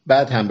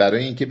 بعد هم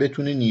برای اینکه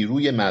بتونه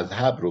نیروی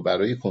مذهب رو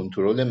برای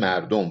کنترل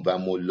مردم و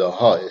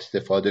ملاها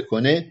استفاده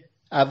کنه،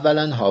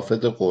 اولا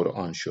حافظ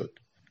قرآن شد.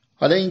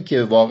 حالا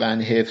اینکه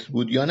واقعا حفظ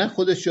بود یا نه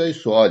خودش جای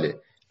سواله،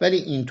 ولی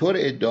اینطور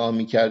ادعا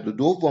میکرد. و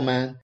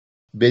دوما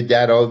به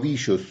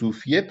دراویش و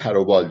صوفیه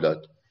پروبال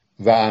داد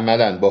و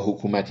عملا با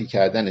حکومتی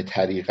کردن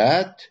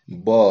طریقت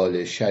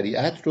بال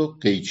شریعت رو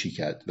قیچی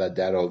کرد و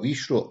دراویش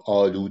رو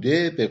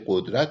آلوده به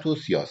قدرت و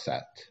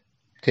سیاست.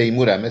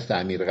 تیمور هم مثل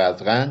امیر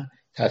غزغن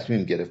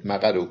تصمیم گرفت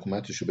مقر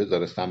حکومتش رو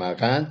بذاره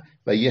سمرقند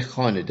و یه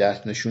خان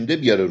دست نشونده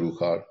بیاره رو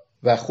کار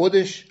و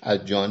خودش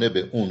از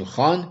جانب اون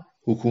خان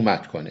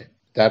حکومت کنه.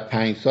 در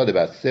 5 سال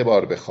بعد 3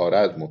 بار به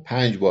خوارزم و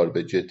 5 بار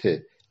به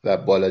جته و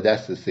بالا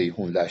دست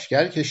سیحون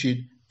لشکر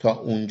کشید تا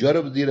اونجا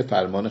رو زیر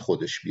فرمان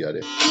خودش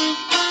بیاره.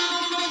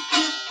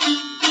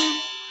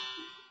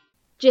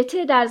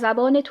 جته در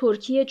زبان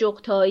ترکی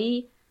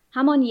جغتایی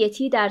همان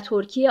یتی در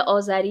ترکی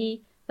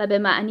آذری و به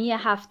معنی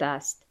 7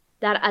 است.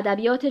 در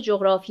ادبیات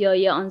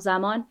جغرافیایی آن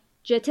زمان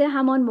جته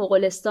همان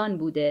مغولستان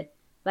بوده،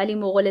 ولی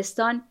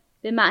مغولستان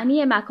به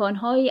معنی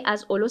مکانهایی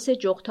از اولس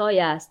جغتای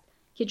است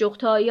که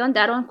جغتاییان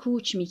در آن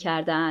کوچ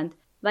می‌کردند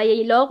و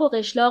ییلاق و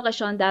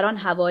قشلاقشان در آن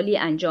حوالی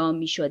انجام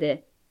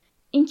می‌شده.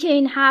 اینکه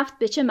این 7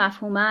 به چه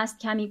مفهوم است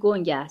کمی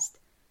گنگ است.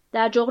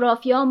 در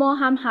جغرافیا ما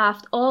هم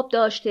 7 آب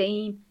داشته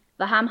ایم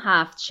و هم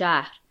 7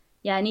 شهر،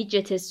 یعنی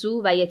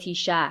جتسو و یتی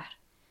شهر.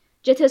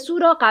 جتسو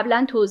را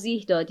قبلا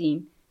توضیح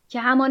دادیم که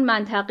همان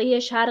منطقه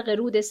شرق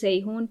رود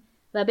سیحون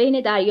و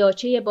بین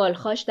دریاچه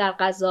بالخاش در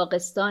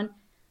قزاقستان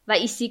و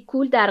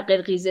ایسیکول در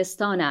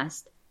قرقیزستان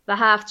است و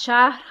 7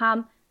 شهر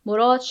هم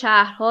مراد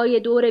شهرهای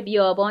دور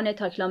بیابان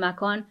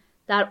تاکلامکان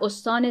در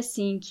استان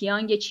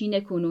سینکیانگ چین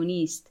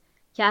کنونی است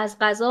که از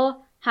قضا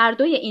هر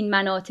دوی این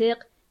مناطق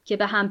که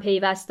به هم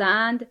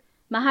پیوسته‌اند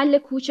محل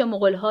کوچ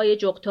مغول‌های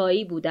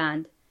جغتایی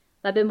بودند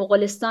و به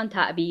مغولستان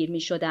تعبیر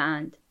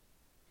می‌شدند.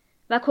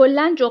 و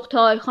کلاً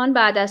جغتای خان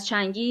بعد از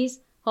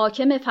چنگیز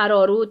حاکم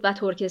فرارود و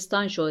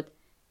ترکستان شد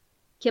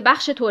که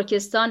بخش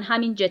ترکستان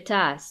همین جته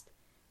است.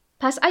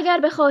 پس اگر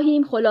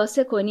بخواهیم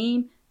خلاصه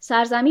کنیم،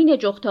 سرزمین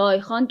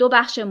جغتای خان 2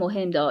 بخش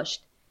مهم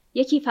داشت.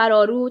 یکی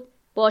فرارود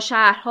با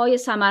شهرهای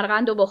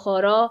سمرقند و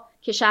بخارا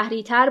که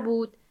شهری‌تر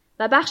بود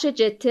و بخش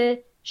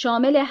جته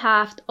شامل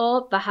 7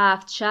 آب و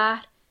 7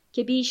 شهر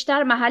که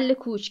بیشتر محل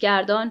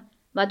کوچگردان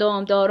و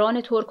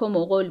دامداران ترک و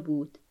مغول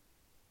بود.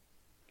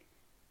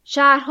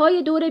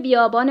 شهرهای دور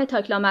بیابان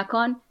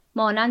تاکلامکان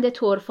مانند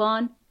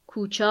ترفان،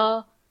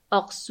 کوچا،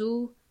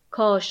 آقسو،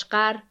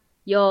 کاشقر،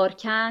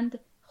 یارکند،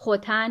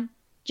 ختن،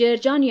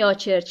 جرجان یا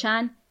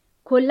چرچن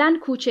کلاً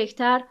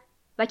کوچکتر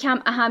و کم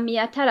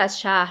اهمیت‌تر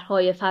از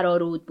شهرهای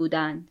فرارود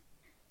بودند.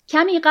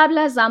 کمی قبل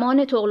از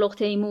زمان تغلق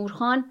تیمور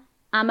خان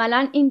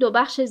عملاً این 2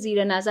 بخش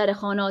زیر نظر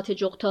خانات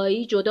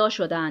جغتایی جدا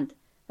شدند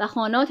و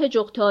خانات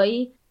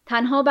جغتایی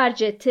تنها بر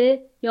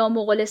جته یا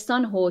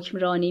مغولستان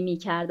حکمرانی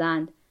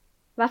می‌کردند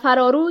و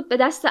فرارود به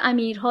دست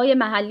امیرهای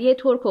محلی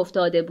ترک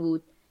افتاده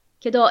بود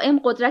که دائم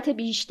قدرت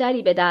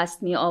بیشتری به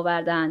دست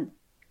می‌آوردند.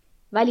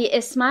 ولی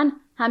اسماً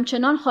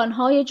همچنان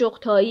خانهای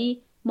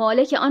جغتایی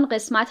مالک آن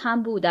قسمت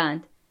هم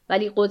بودند،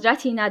 ولی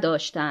قدرتی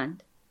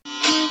نداشتند.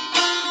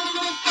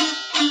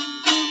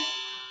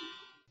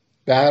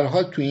 به هر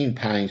حال تو این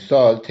 5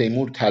 سال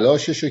تیمور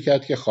تلاششو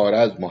کرد که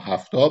خوارزم و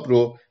هفتاب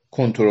رو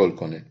کنترل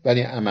کنه،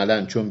 ولی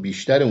عملاً چون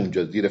بیشتر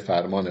اونجا زیر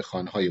فرمان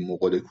خانهای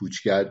مغول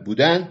کوچگرد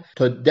بودن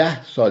تا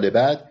 10 سال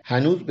بعد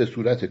هنوز به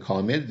صورت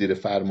کامل زیر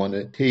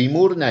فرمان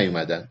تیمور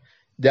نیومدن.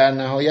 در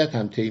نهایت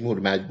هم تیمور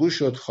مجبور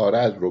شد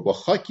خوارزم رو با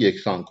خاک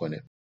یکسان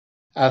کنه.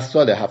 از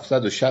سال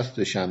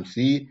 760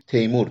 شمسی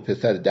تیمور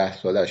پسر 10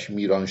 سالش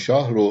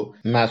میرانشاه رو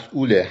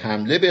مسئول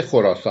حمله به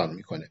خراسان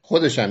میکنه.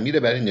 خودش هم میره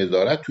برای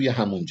نظارت توی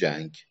همون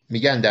جنگ.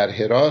 میگن در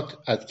هرات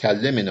از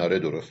کله مناره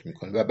درست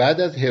میکنه و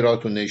بعد از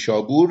هرات و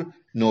نیشابور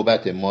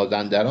نوبت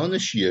مازندران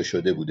شیعه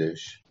شده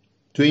بودش.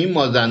 تو این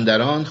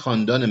مازندران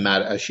خاندان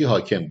مرعشی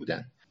حاکم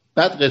بودن.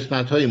 بعد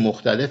قسمت‌های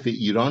مختلف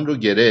ایران رو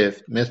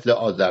گرفت، مثل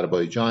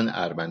آذربایجان،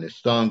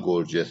 ارمنستان،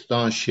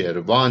 گرجستان،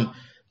 شروان.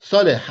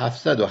 سال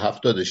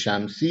 770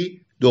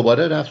 شمسی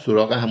دوباره رفت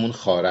سراغ همون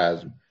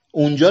خوارزم.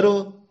 اونجا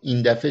رو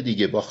این دفعه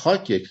دیگه با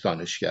خاک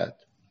یکسانش کرد.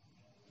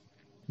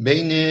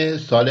 بین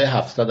سال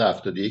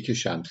 771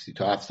 شمسی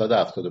تا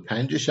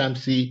 775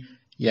 شمسی،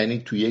 یعنی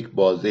تو یک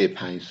بازه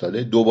 5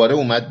 ساله، دوباره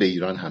اومد به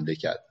ایران حمله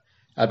کرد.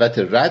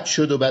 البته رد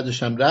شد و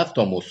بعدش هم رفت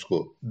تا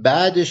مسکو.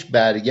 بعدش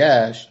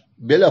برگشت،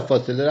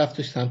 بلافاصله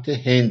رفتش سمت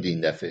هند.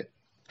 این دفعه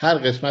هر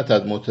قسمت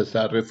از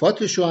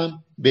متصرفاتش رو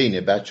هم بین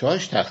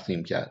بچه‌هاش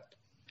تقسیم کرد.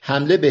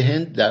 حمله به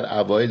هند در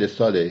اوایل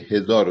سال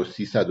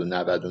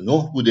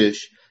 1399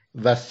 بودش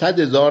و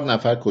 100,000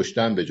 نفر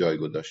کشتن به جای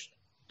گذاشت.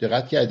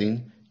 دقت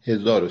کردین؟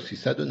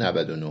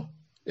 1399.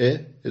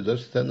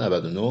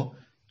 1399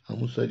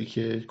 همون سالی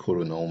که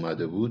کرونا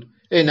اومده بود.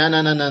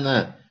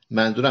 نه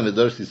منظورم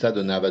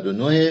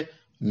 1399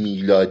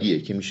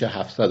 میلادیه که میشه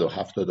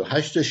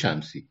 778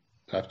 شمسی.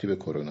 ربطی به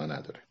کرونا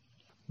نداره.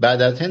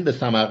 بعد از هند به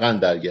سمرقند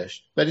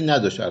برگشت، ولی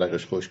نداشت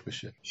عرقش خشک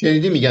بشه.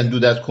 شنیدی میگن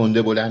دود از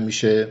کنده بلند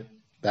میشه؟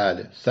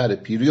 بله، سر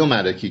پیری و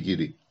معرکه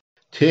گیری.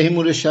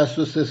 تیمور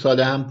 63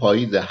 ساله هم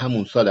پاییز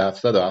همون سال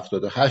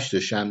 778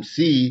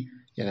 شمسی،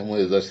 یعنی همون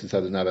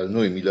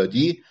 1399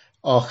 میلادی،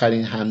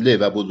 آخرین حمله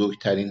و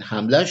بزرگترین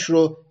حملش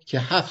رو که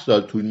 7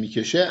 سال طول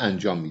میکشه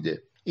انجام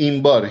میده.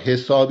 این بار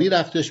حسابی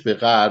رفتش به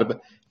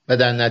غرب و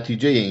در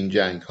نتیجه این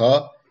جنگ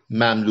ها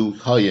مملوک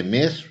های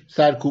مصر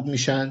سرکوب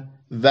میشن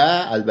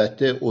و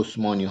البته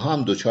عثمانی ها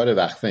هم دچار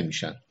وقفه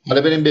میشن.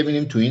 حالا بریم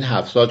ببینیم تو این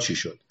 7 سال چی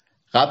شد.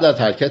 قبل از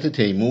حرکت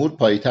تیمور،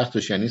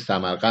 پایتختش یعنی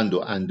سمرقند و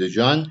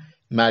اندجان،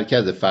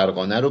 مرکز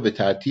فرغانه رو به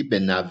ترتیب به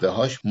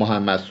نوه‌هاش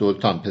محمد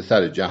سلطان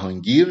پسر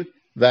جهانگیر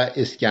و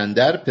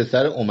اسکندر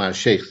پسر عمر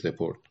شیخ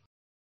سپرد.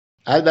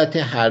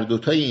 البته هر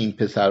دوتای این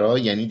پسرها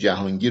یعنی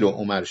جهانگیر و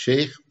عمر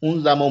شیخ اون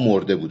زمان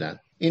مرده بودن.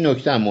 این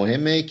نکته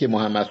مهمه که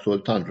محمد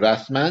سلطان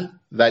رسما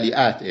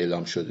ولیعهد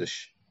اعلام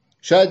شدش.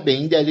 شاید به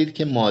این دلیل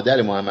که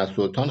مادر محمد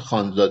سلطان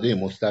خانزاده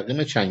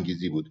مستقیم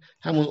چنگیزی بود،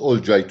 همون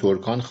اولجای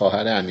ترکان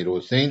خواهر امیر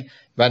حسین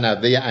و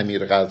نوه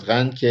امیر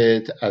قزغن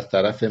که از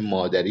طرف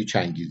مادری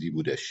چنگیزی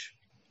بودش.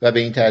 و به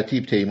این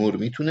ترتیب تیمور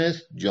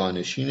میتونست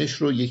جانشینش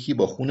رو یکی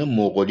با خون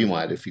مغولی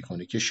معرفی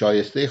کنه که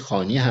شایسته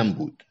خانی هم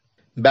بود.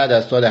 بعد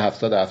از سال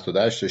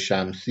 778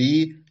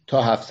 شمسی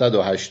تا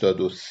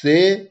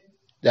 783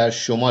 در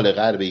شمال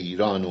غرب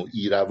ایران و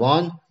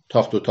ایروان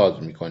تاخت و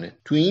تاز میکنه.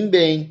 تو این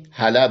بین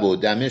حلب و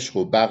دمشق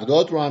و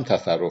بغداد رو هم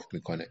تصرف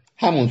میکنه.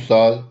 همون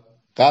سال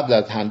قبل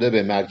از حمله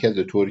به مرکز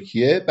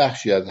ترکیه،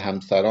 بخشی از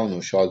همسران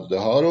و شازده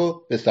ها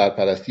رو به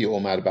سرپرستی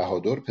عمر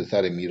بهادر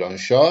پسر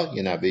میرانشاه،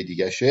 یه نوه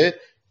دیگشه،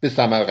 به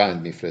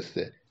سمرقند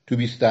میفرسته. تو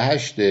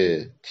 28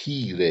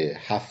 تیر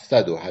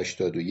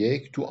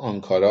 781 تو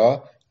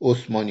آنکارا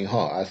عثمانی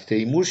ها از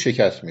تیمور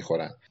شکست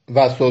میخورن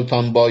و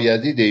سلطان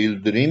بایزید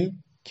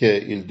ایلدریم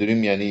که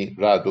ایلدریم یعنی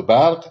رعد و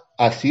برق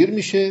اسیر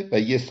میشه و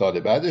یه سال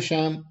بعدش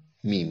هم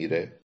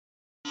میمیره.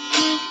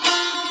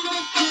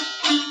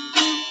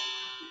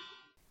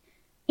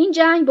 این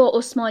جنگ با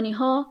عثمانی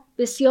ها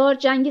بسیار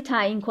جنگ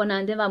تعیین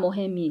کننده و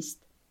مهمی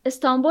است.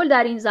 استانبول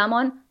در این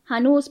زمان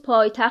هنوز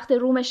پایتخت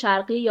روم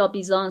شرقی یا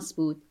بیزانس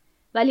بود،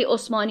 ولی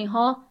عثمانی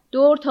ها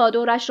دور تا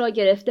دورش را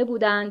گرفته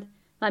بودند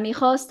و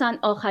می‌خواستند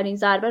آخرین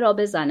ضربه را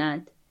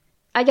بزنند.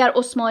 اگر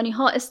عثمانی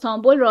ها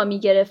استانبول را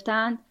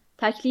می‌گرفتند،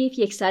 تکلیف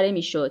یکسره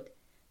می‌شد.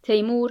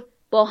 تیمور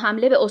با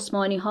حمله به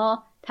عثمانی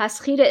ها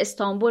تسخیر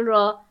استانبول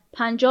را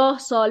 50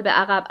 سال به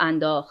عقب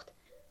انداخت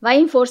و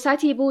این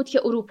فرصتی بود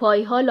که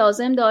اروپایی ها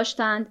لازم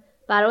داشتند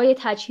برای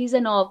تجهیز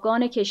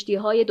ناوگان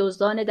کشتی‌های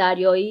دزدان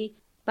دریایی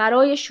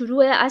برای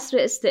شروع عصر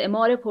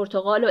استعمار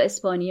پرتغال و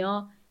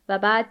اسپانیا و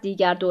بعد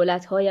دیگر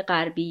دولت‌های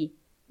غربی.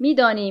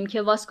 می‌دانیم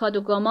که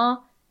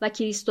واسکادوگاما و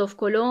کریستوف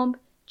کلمب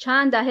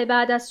چند دهه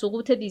بعد از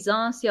سقوط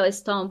بیزانس یا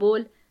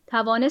استانبول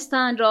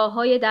توانستند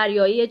راه‌های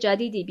دریایی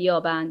جدیدی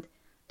بیابند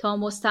تا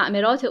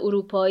مستعمرات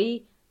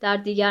اروپایی در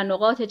دیگر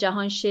نقاط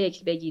جهان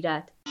شکل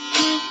بگیرد.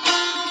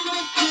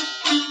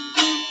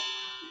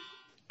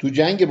 تو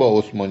جنگ با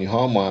عثمانی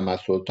ها محمد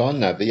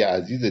سلطان نوه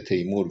عزیز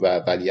تیمور و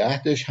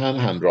ولیعهدش هم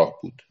همراه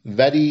بود،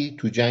 ولی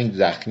تو جنگ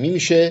زخمی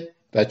میشه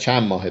و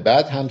چند ماه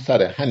بعد هم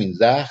سر همین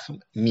زخم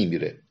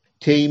میمیره.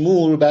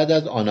 تیمور بعد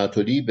از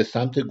آناتولی به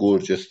سمت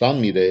گرجستان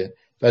میره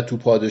و تو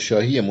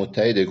پادشاهی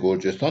متحد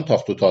گرجستان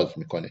تاخت و تاز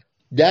میکنه.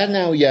 در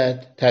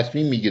نهایت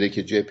تصمیم میگیره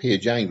که جبهه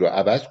جنگ رو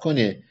عوض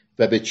کنه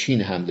و به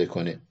چین حمله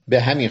کنه.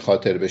 به همین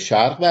خاطر به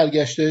شرق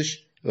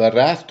برگشتش و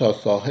رفت تا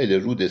ساحل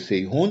رود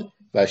سیهون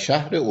و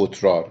شهر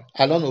اترار.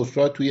 الان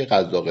اترار توی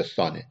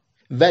قزاقستانه.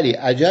 ولی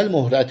اجل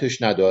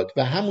مهلتش نداد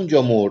و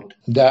همونجا مرد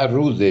در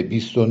روز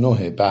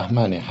 29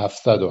 بهمن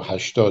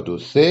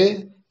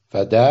 783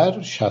 و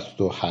در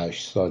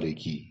 68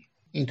 سالگی.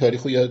 این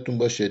تاریخ رو یادتون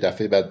باشه،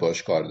 دفعه بعد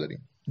باش کار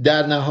داریم.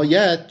 در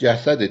نهایت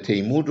جسد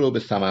تیمور رو به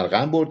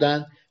سمرقند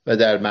بردن و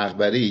در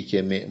مقبره‌ای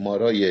که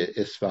معمارای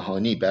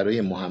اصفهانی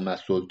برای محمد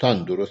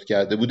سلطان درست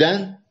کرده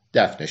بودن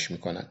دفنش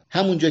میکنن.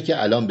 همونجا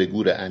که الان به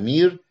گور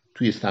امیر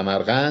توی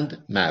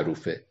سمرقند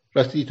معروفه.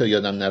 راستی تا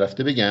یادم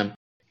نرفته بگم،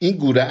 این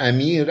گور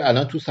امیر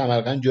الان تو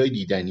سمرقند جای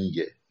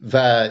دیدنیه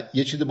و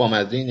یه چیز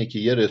بامزه اینه که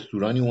یه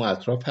رستورانی اون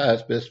اطراف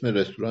هست به اسم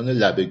رستوران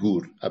لب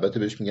گور. البته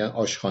بهش میگن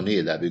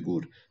آشخانه لب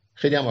گور.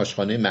 خیلی هم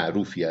آشخانه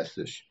معروفی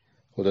هستش.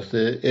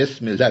 خلاصه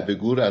اسم لب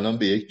گور الان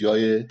به یک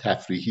جای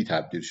تفریحی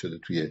تبدیل شده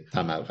توی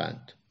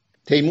سمرقند.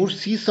 تیمور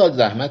 30 سال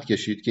زحمت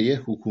کشید که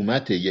یه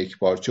حکومت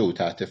یکپارچه و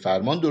تحت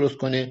فرمان درست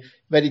کنه،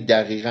 ولی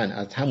دقیقاً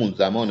از همون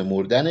زمان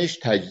مردنش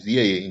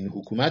تجزیه این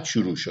حکومت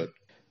شروع شد.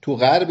 تو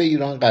غرب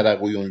ایران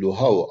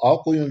قرقویونلوها و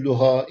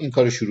آقویونلوها این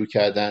کار شروع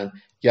کردن،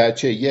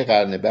 گرچه یه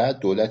قرن بعد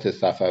دولت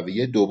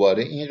صفویه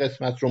دوباره این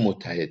قسمت رو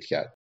متحد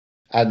کرد.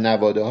 از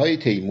نواده‌های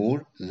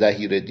تیمور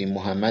ظهیرالدین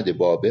محمد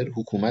بابر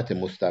حکومت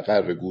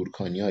مستقر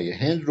گورکانیای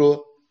هند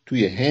رو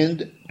توی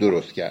هند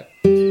درست کرد.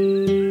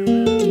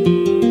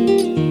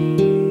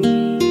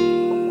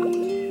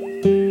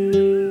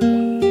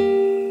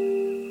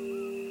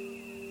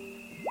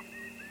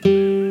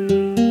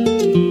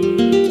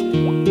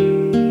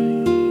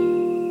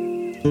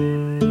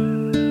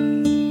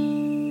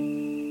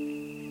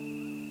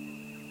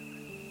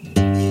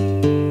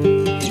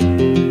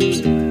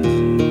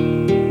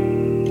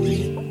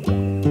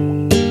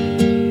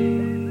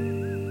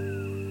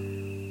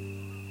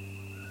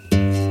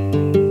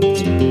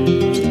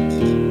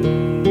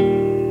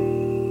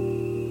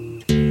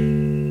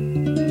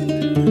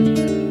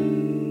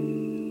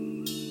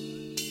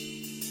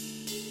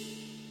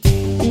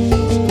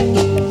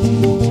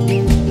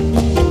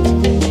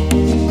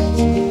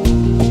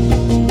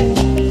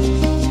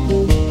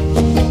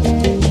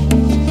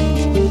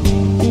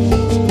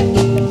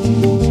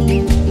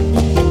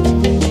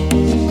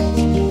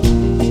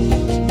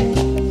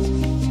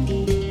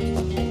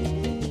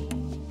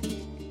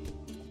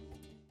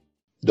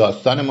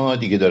 داستان ما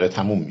دیگه داره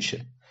تموم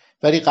میشه،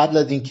 ولی قبل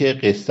از اینکه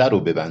قصه رو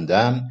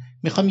ببندم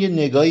میخوام یه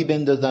نگاهی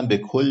بندازم به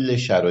کل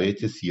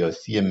شرایط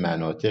سیاسی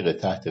مناطق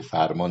تحت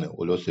فرمان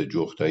اولس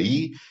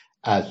جغتایی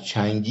از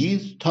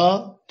چنگیز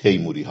تا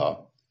تیموری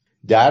ها.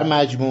 در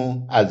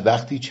مجموع از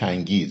وقتی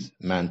چنگیز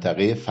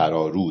منطقه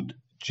فرارود،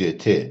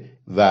 جته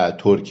و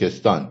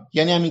ترکستان،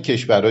 یعنی همین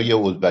کشورهای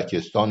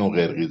ازبکستان و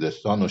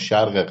قرقیزستان و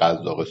شرق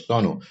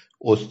قزاقستان و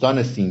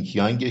استان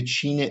سینکیانگ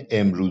چین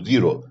امروزی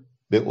رو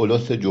به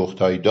اولس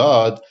جغتای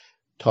داد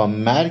تا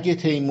مرگ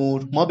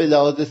تیمور، ما به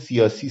لحاظ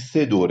سیاسی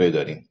 3 دوره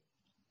داریم.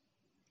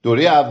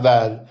 دوره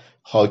اول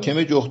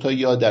حاکم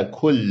جغتایی ها در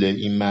کل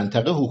این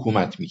منطقه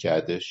حکومت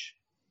میکردش.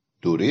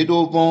 دوره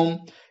دوم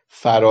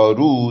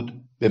فرارود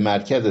به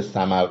مرکز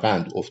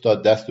سمرقند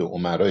افتاد دست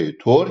امرای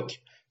ترک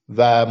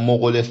و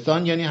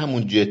مغولستان، یعنی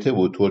همون جته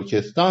و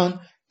ترکستان،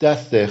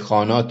 دست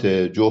خانات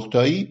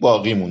جغتایی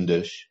باقی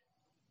موندش.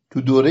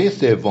 تو دوره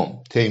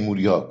سوم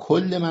تیموری‌ها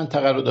کل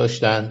منطقه رو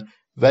داشتن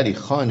ولی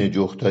خان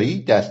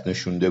جغتایی دست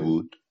نشونده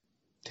بود.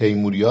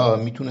 تیموری‌ها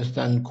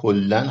میتونستن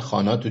کلن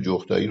خانات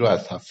جغتایی رو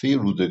از صفحه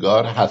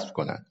روزگار حذف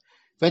کنن،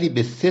 ولی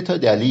به 3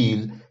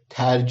 دلیل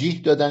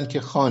ترجیح دادن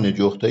که خان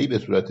جغتایی به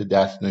صورت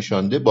دست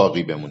نشانده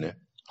باقی بمونه.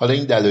 حالا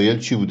این دلایل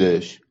چی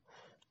بودش؟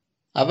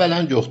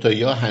 اولا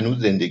جغتایی‌ها هنوز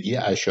زندگی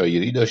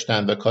عشایری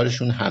داشتن و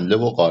کارشون حمله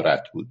و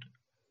غارت بود.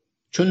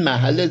 چون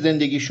محل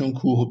زندگیشون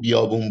کوه و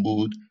بیابون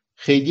بود،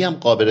 خیلی هم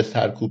قابل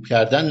سرکوب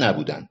کردن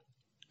نبودن.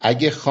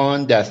 اگه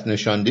خان دست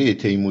نشانده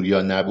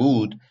تیموری‌ها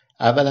نبود،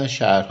 اولا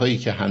شهرهایی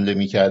که حمله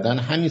می‌کردن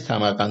همین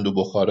سمرقند و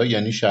بخارا،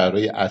 یعنی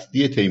شهرهای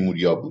اصلی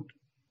تیموری‌ها بود.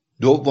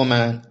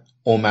 دوما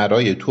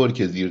امرای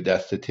ترک زیر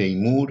دست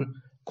تیمور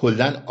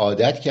کلاً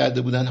عادت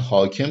کرده بودن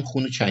حاکم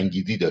خون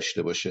چنگیزی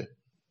داشته باشه.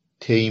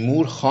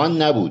 تیمور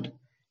خان نبود،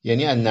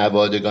 یعنی از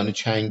نوادگان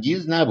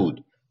چنگیز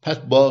نبود، پس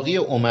باقی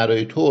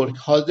امرای ترک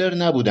حاضر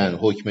نبودن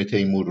حکم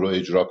تیمور رو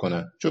اجرا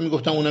کنن، چون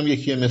میگفتن اونم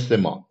یکیه مثل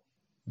ما.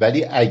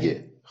 ولی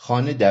اگه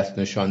خان دست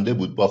نشانده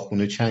بود با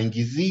خون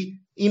چنگیزی،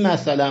 این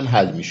مسئله هم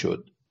حل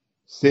میشد.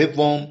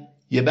 سوم،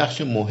 یه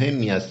بخش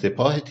مهمی از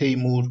سپاه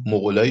تیمور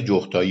مغولای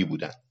جغتایی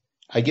بودن.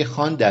 اگه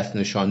خان دست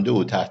نشانده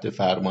و تحت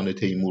فرمان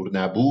تیمور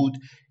نبود،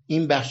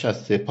 این بخش از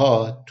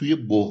سپاه توی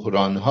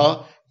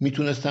بحرانها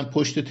میتونستن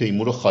پشت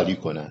تیمور رو خالی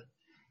کنن.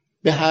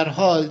 به هر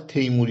حال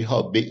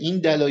تیموری‌ها به این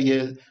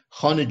دلایل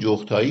خان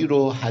جغتایی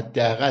رو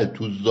حداقل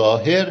تو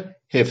ظاهر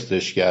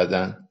حفظش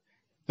کردن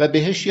و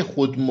بهش یه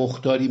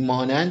خودمختاری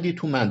مانندی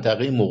تو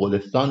منطقه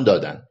مغولستان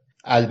دادن.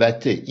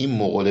 البته این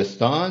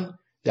مغولستان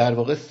در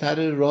واقع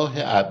سر راه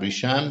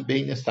ابریشم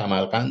بین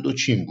سمرقند و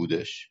چین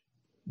بودش.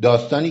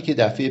 داستانی که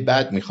دفعه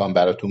بعد میخوام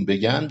براتون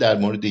بگم در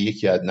مورد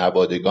یکی از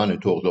نوادگان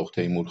تغلق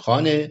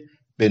تیمورخانه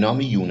به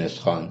نام یونس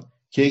خان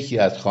که یکی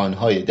از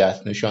خانهای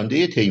دست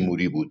نشانده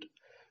تیموری بود.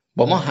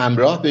 با ما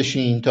همراه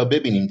بشین تا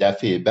ببینیم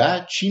دفعه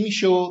بعد چی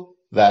میشه و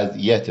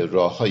وضعیت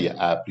راههای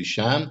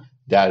ابریشم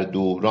در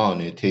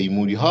دوران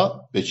تیموری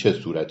ها به چه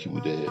صورتی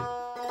بوده.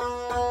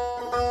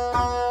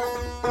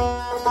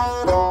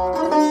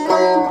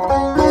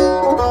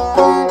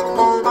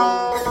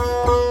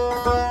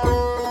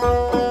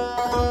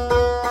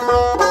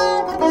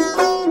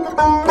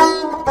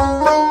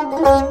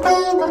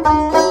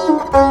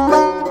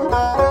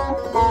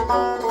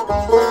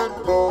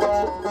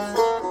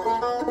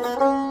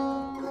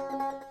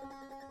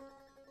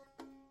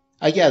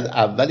 اگه از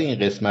اول این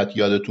قسمت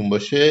یادتون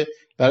باشه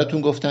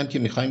براتون گفتم که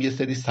میخوایم یه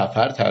سری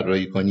سفر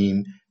طراحی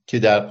کنیم که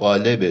در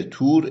قالب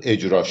تور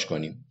اجراش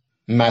کنیم.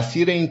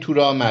 مسیر این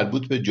تورا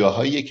مربوط به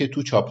جاهایی که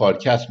تو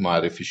چاپارکست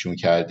معرفیشون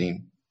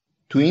کردیم.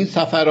 تو این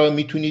سفرها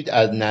میتونید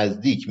از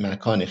نزدیک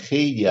مکان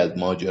خیلی از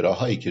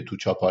ماجراهایی که تو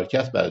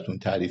چاپارکست براتون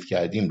تعریف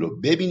کردیم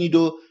رو ببینید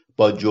و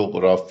با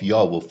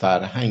جغرافیا و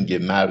فرهنگ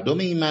مردم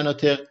این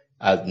مناطق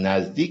از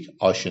نزدیک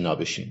آشنا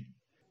بشین.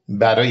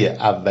 برای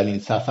اولین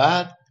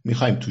سفر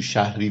میخوایم تو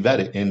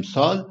شهریور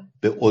امسال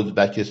به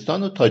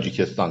ازبکستان و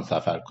تاجیکستان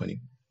سفر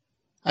کنیم.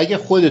 اگه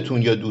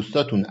خودتون یا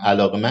دوستاتون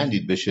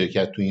علاقمندید به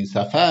شرکت تو این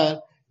سفر،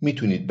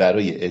 میتونید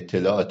برای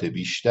اطلاعات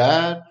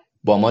بیشتر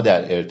با ما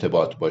در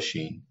ارتباط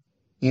باشین.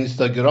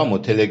 اینستاگرام و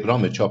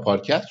تلگرام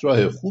چاپارکست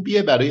راه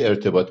خوبیه برای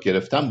ارتباط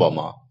گرفتن با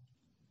ما.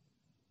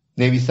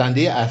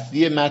 نویسنده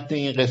اصلی متن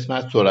این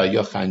قسمت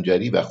ثریا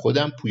خنجری و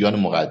خودم پویان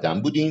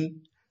مقدم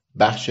بودیم.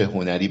 بخش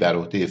هنری بر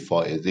عهده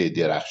فائزه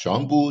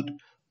درخشان بود.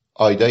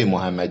 آیدای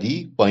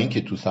محمدی با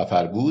اینکه تو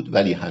سفر بود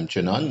ولی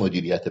همچنان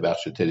مدیریت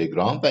بخش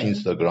تلگرام و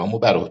اینستاگرام رو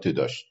بر عهده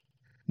داشت.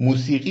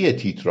 موسیقی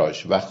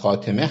تیتراژ و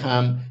خاتمه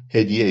هم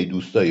هدیه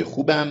دوستای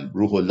خوبم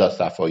روح الله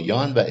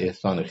صفاییان و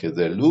احسان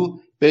خضرلو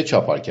به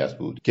چاپارکست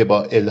بود که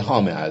با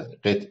الهام از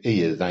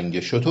قطعه زنگ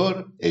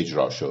شتر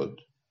اجرا شد.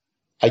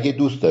 اگه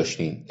دوست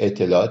داشتین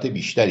اطلاعات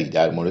بیشتری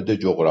در مورد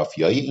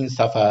جغرافیای این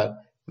سفر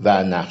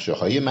و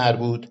نقشه‌های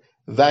مربوط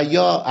و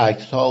یا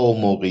عکس‌ها و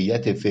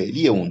موقعیت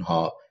فعلی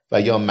اونها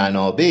و یا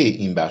منابع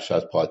این بخش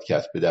از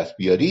پادکست به دست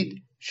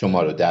بیارید،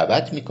 شما رو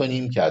دعوت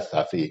میکنیم که از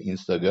صفحه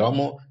اینستاگرام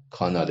و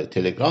کانال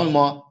تلگرام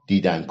ما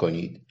دیدن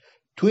کنید.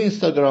 تو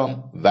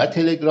اینستاگرام و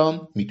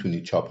تلگرام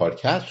میتونید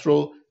چاپارکست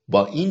رو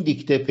با این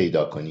دیکته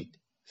پیدا کنید: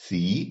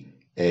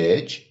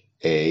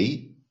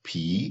 CHAPARKST.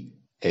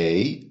 PARCAST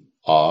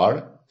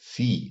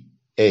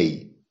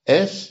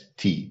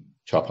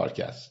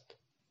چاپارکست.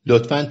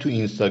 لطفاً تو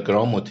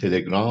اینستاگرام و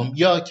تلگرام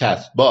یا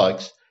کست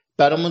باکس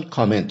برامون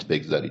کامنت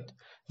بگذارید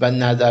و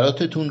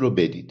نظراتتون رو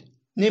بدید.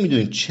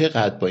 نمیدونید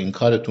چقدر با این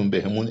کارتون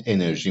بهمون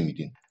انرژی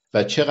میدین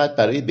و چقدر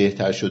برای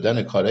بهتر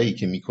شدن کارهایی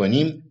که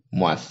میکنیم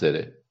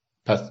موثره.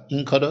 پس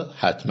این کارو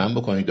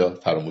حتما بکنید و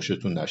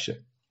فراموشتون نشه.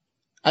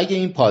 اگه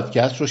این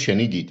پادکست رو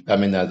شنیدید و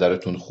به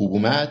نظرتون خوب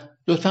اومد،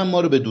 لطفا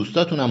ما رو به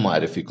دوستاتونم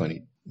معرفی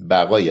کنید.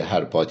 بقای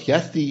هر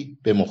پادکستی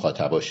به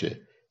مخاطباشه.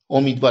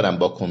 امیدوارم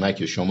با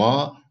کمک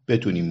شما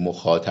بتونیم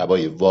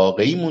مخاطبای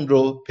واقعیمون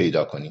رو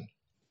پیدا کنیم.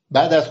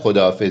 بعد از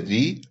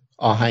خداحافظی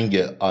آهنگ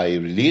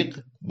آیرلیق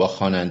با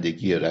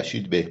خوانندگی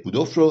رشید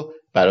بهبودوف رو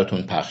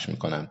براتون پخش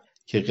میکنم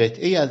که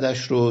قطعه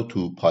ازش رو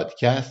تو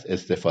پادکست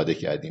استفاده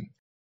کردیم.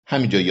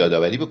 همینجا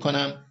یادآوری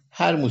بکنم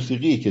هر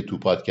موسیقی که تو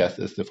پادکست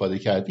استفاده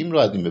کردیم رو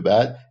از این به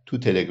بعد تو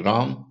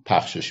تلگرام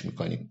پخشش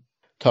میکنیم.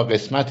 تا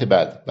قسمت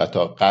بعد و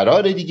تا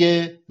قرار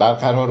دیگه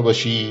برقرار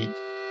باشید.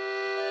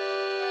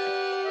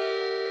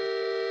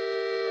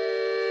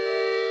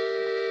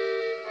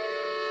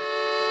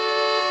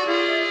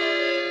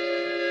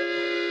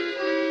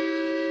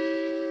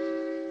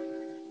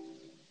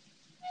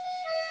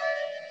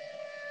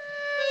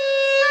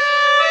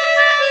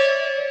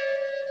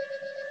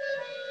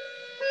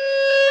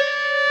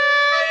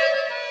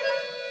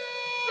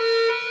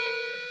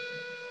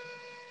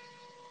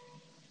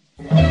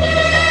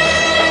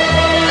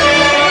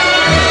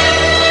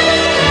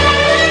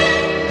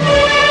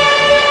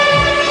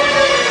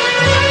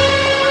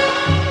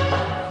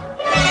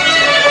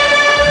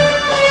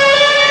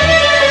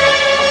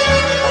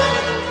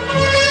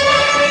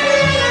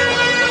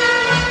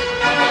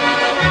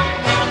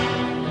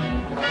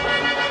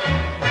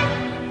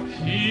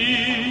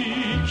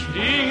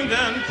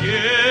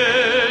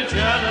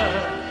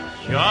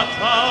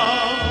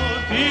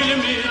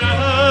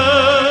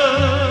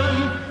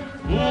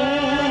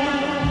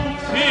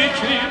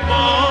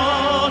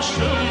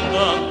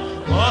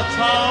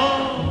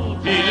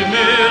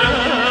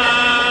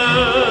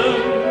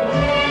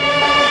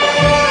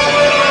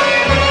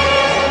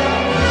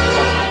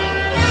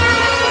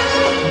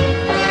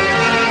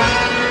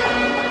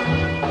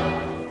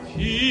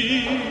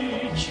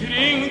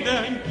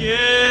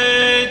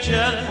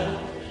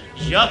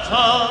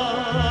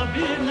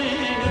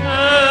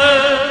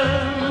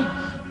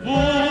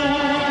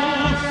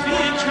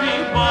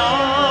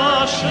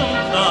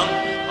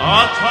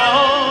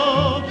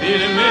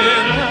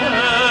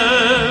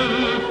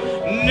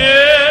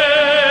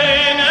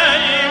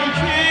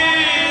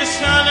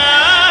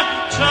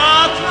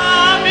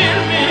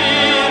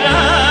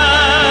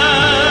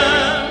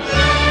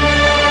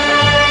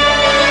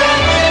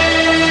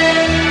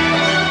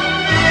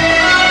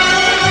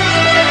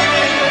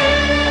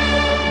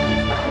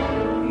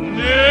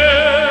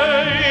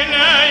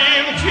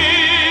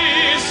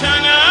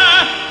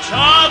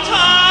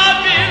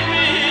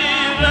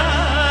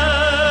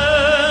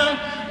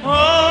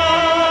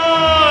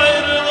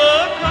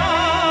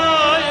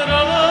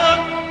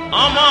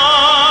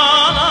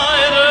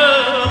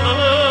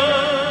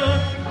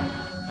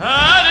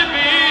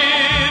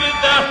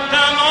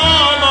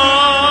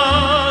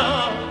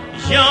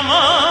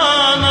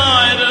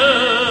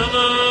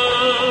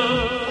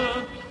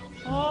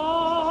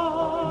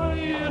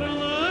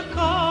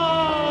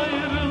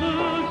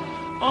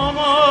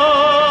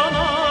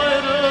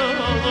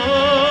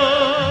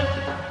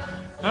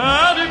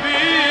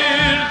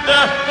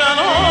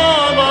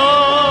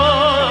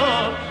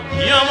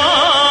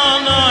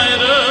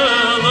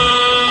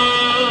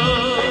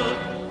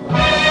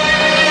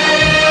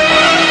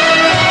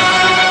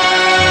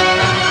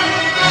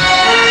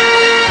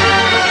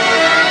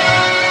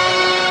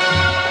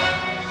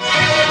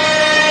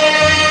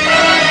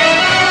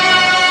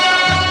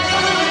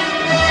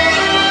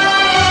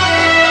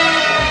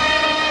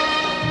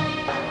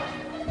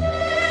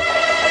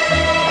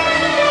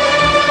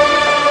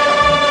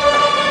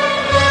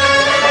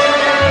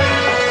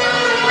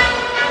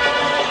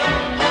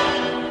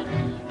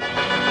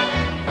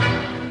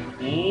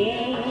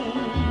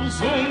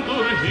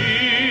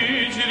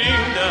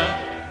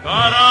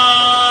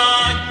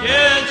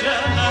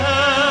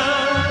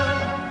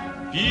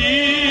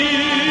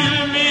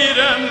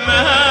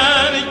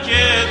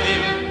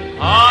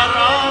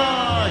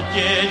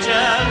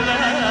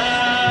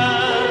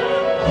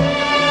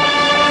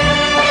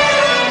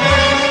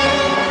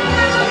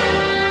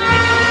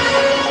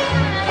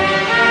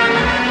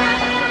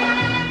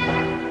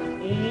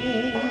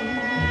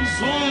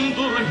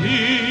 Uzundur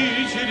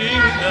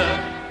hicrində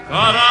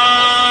qara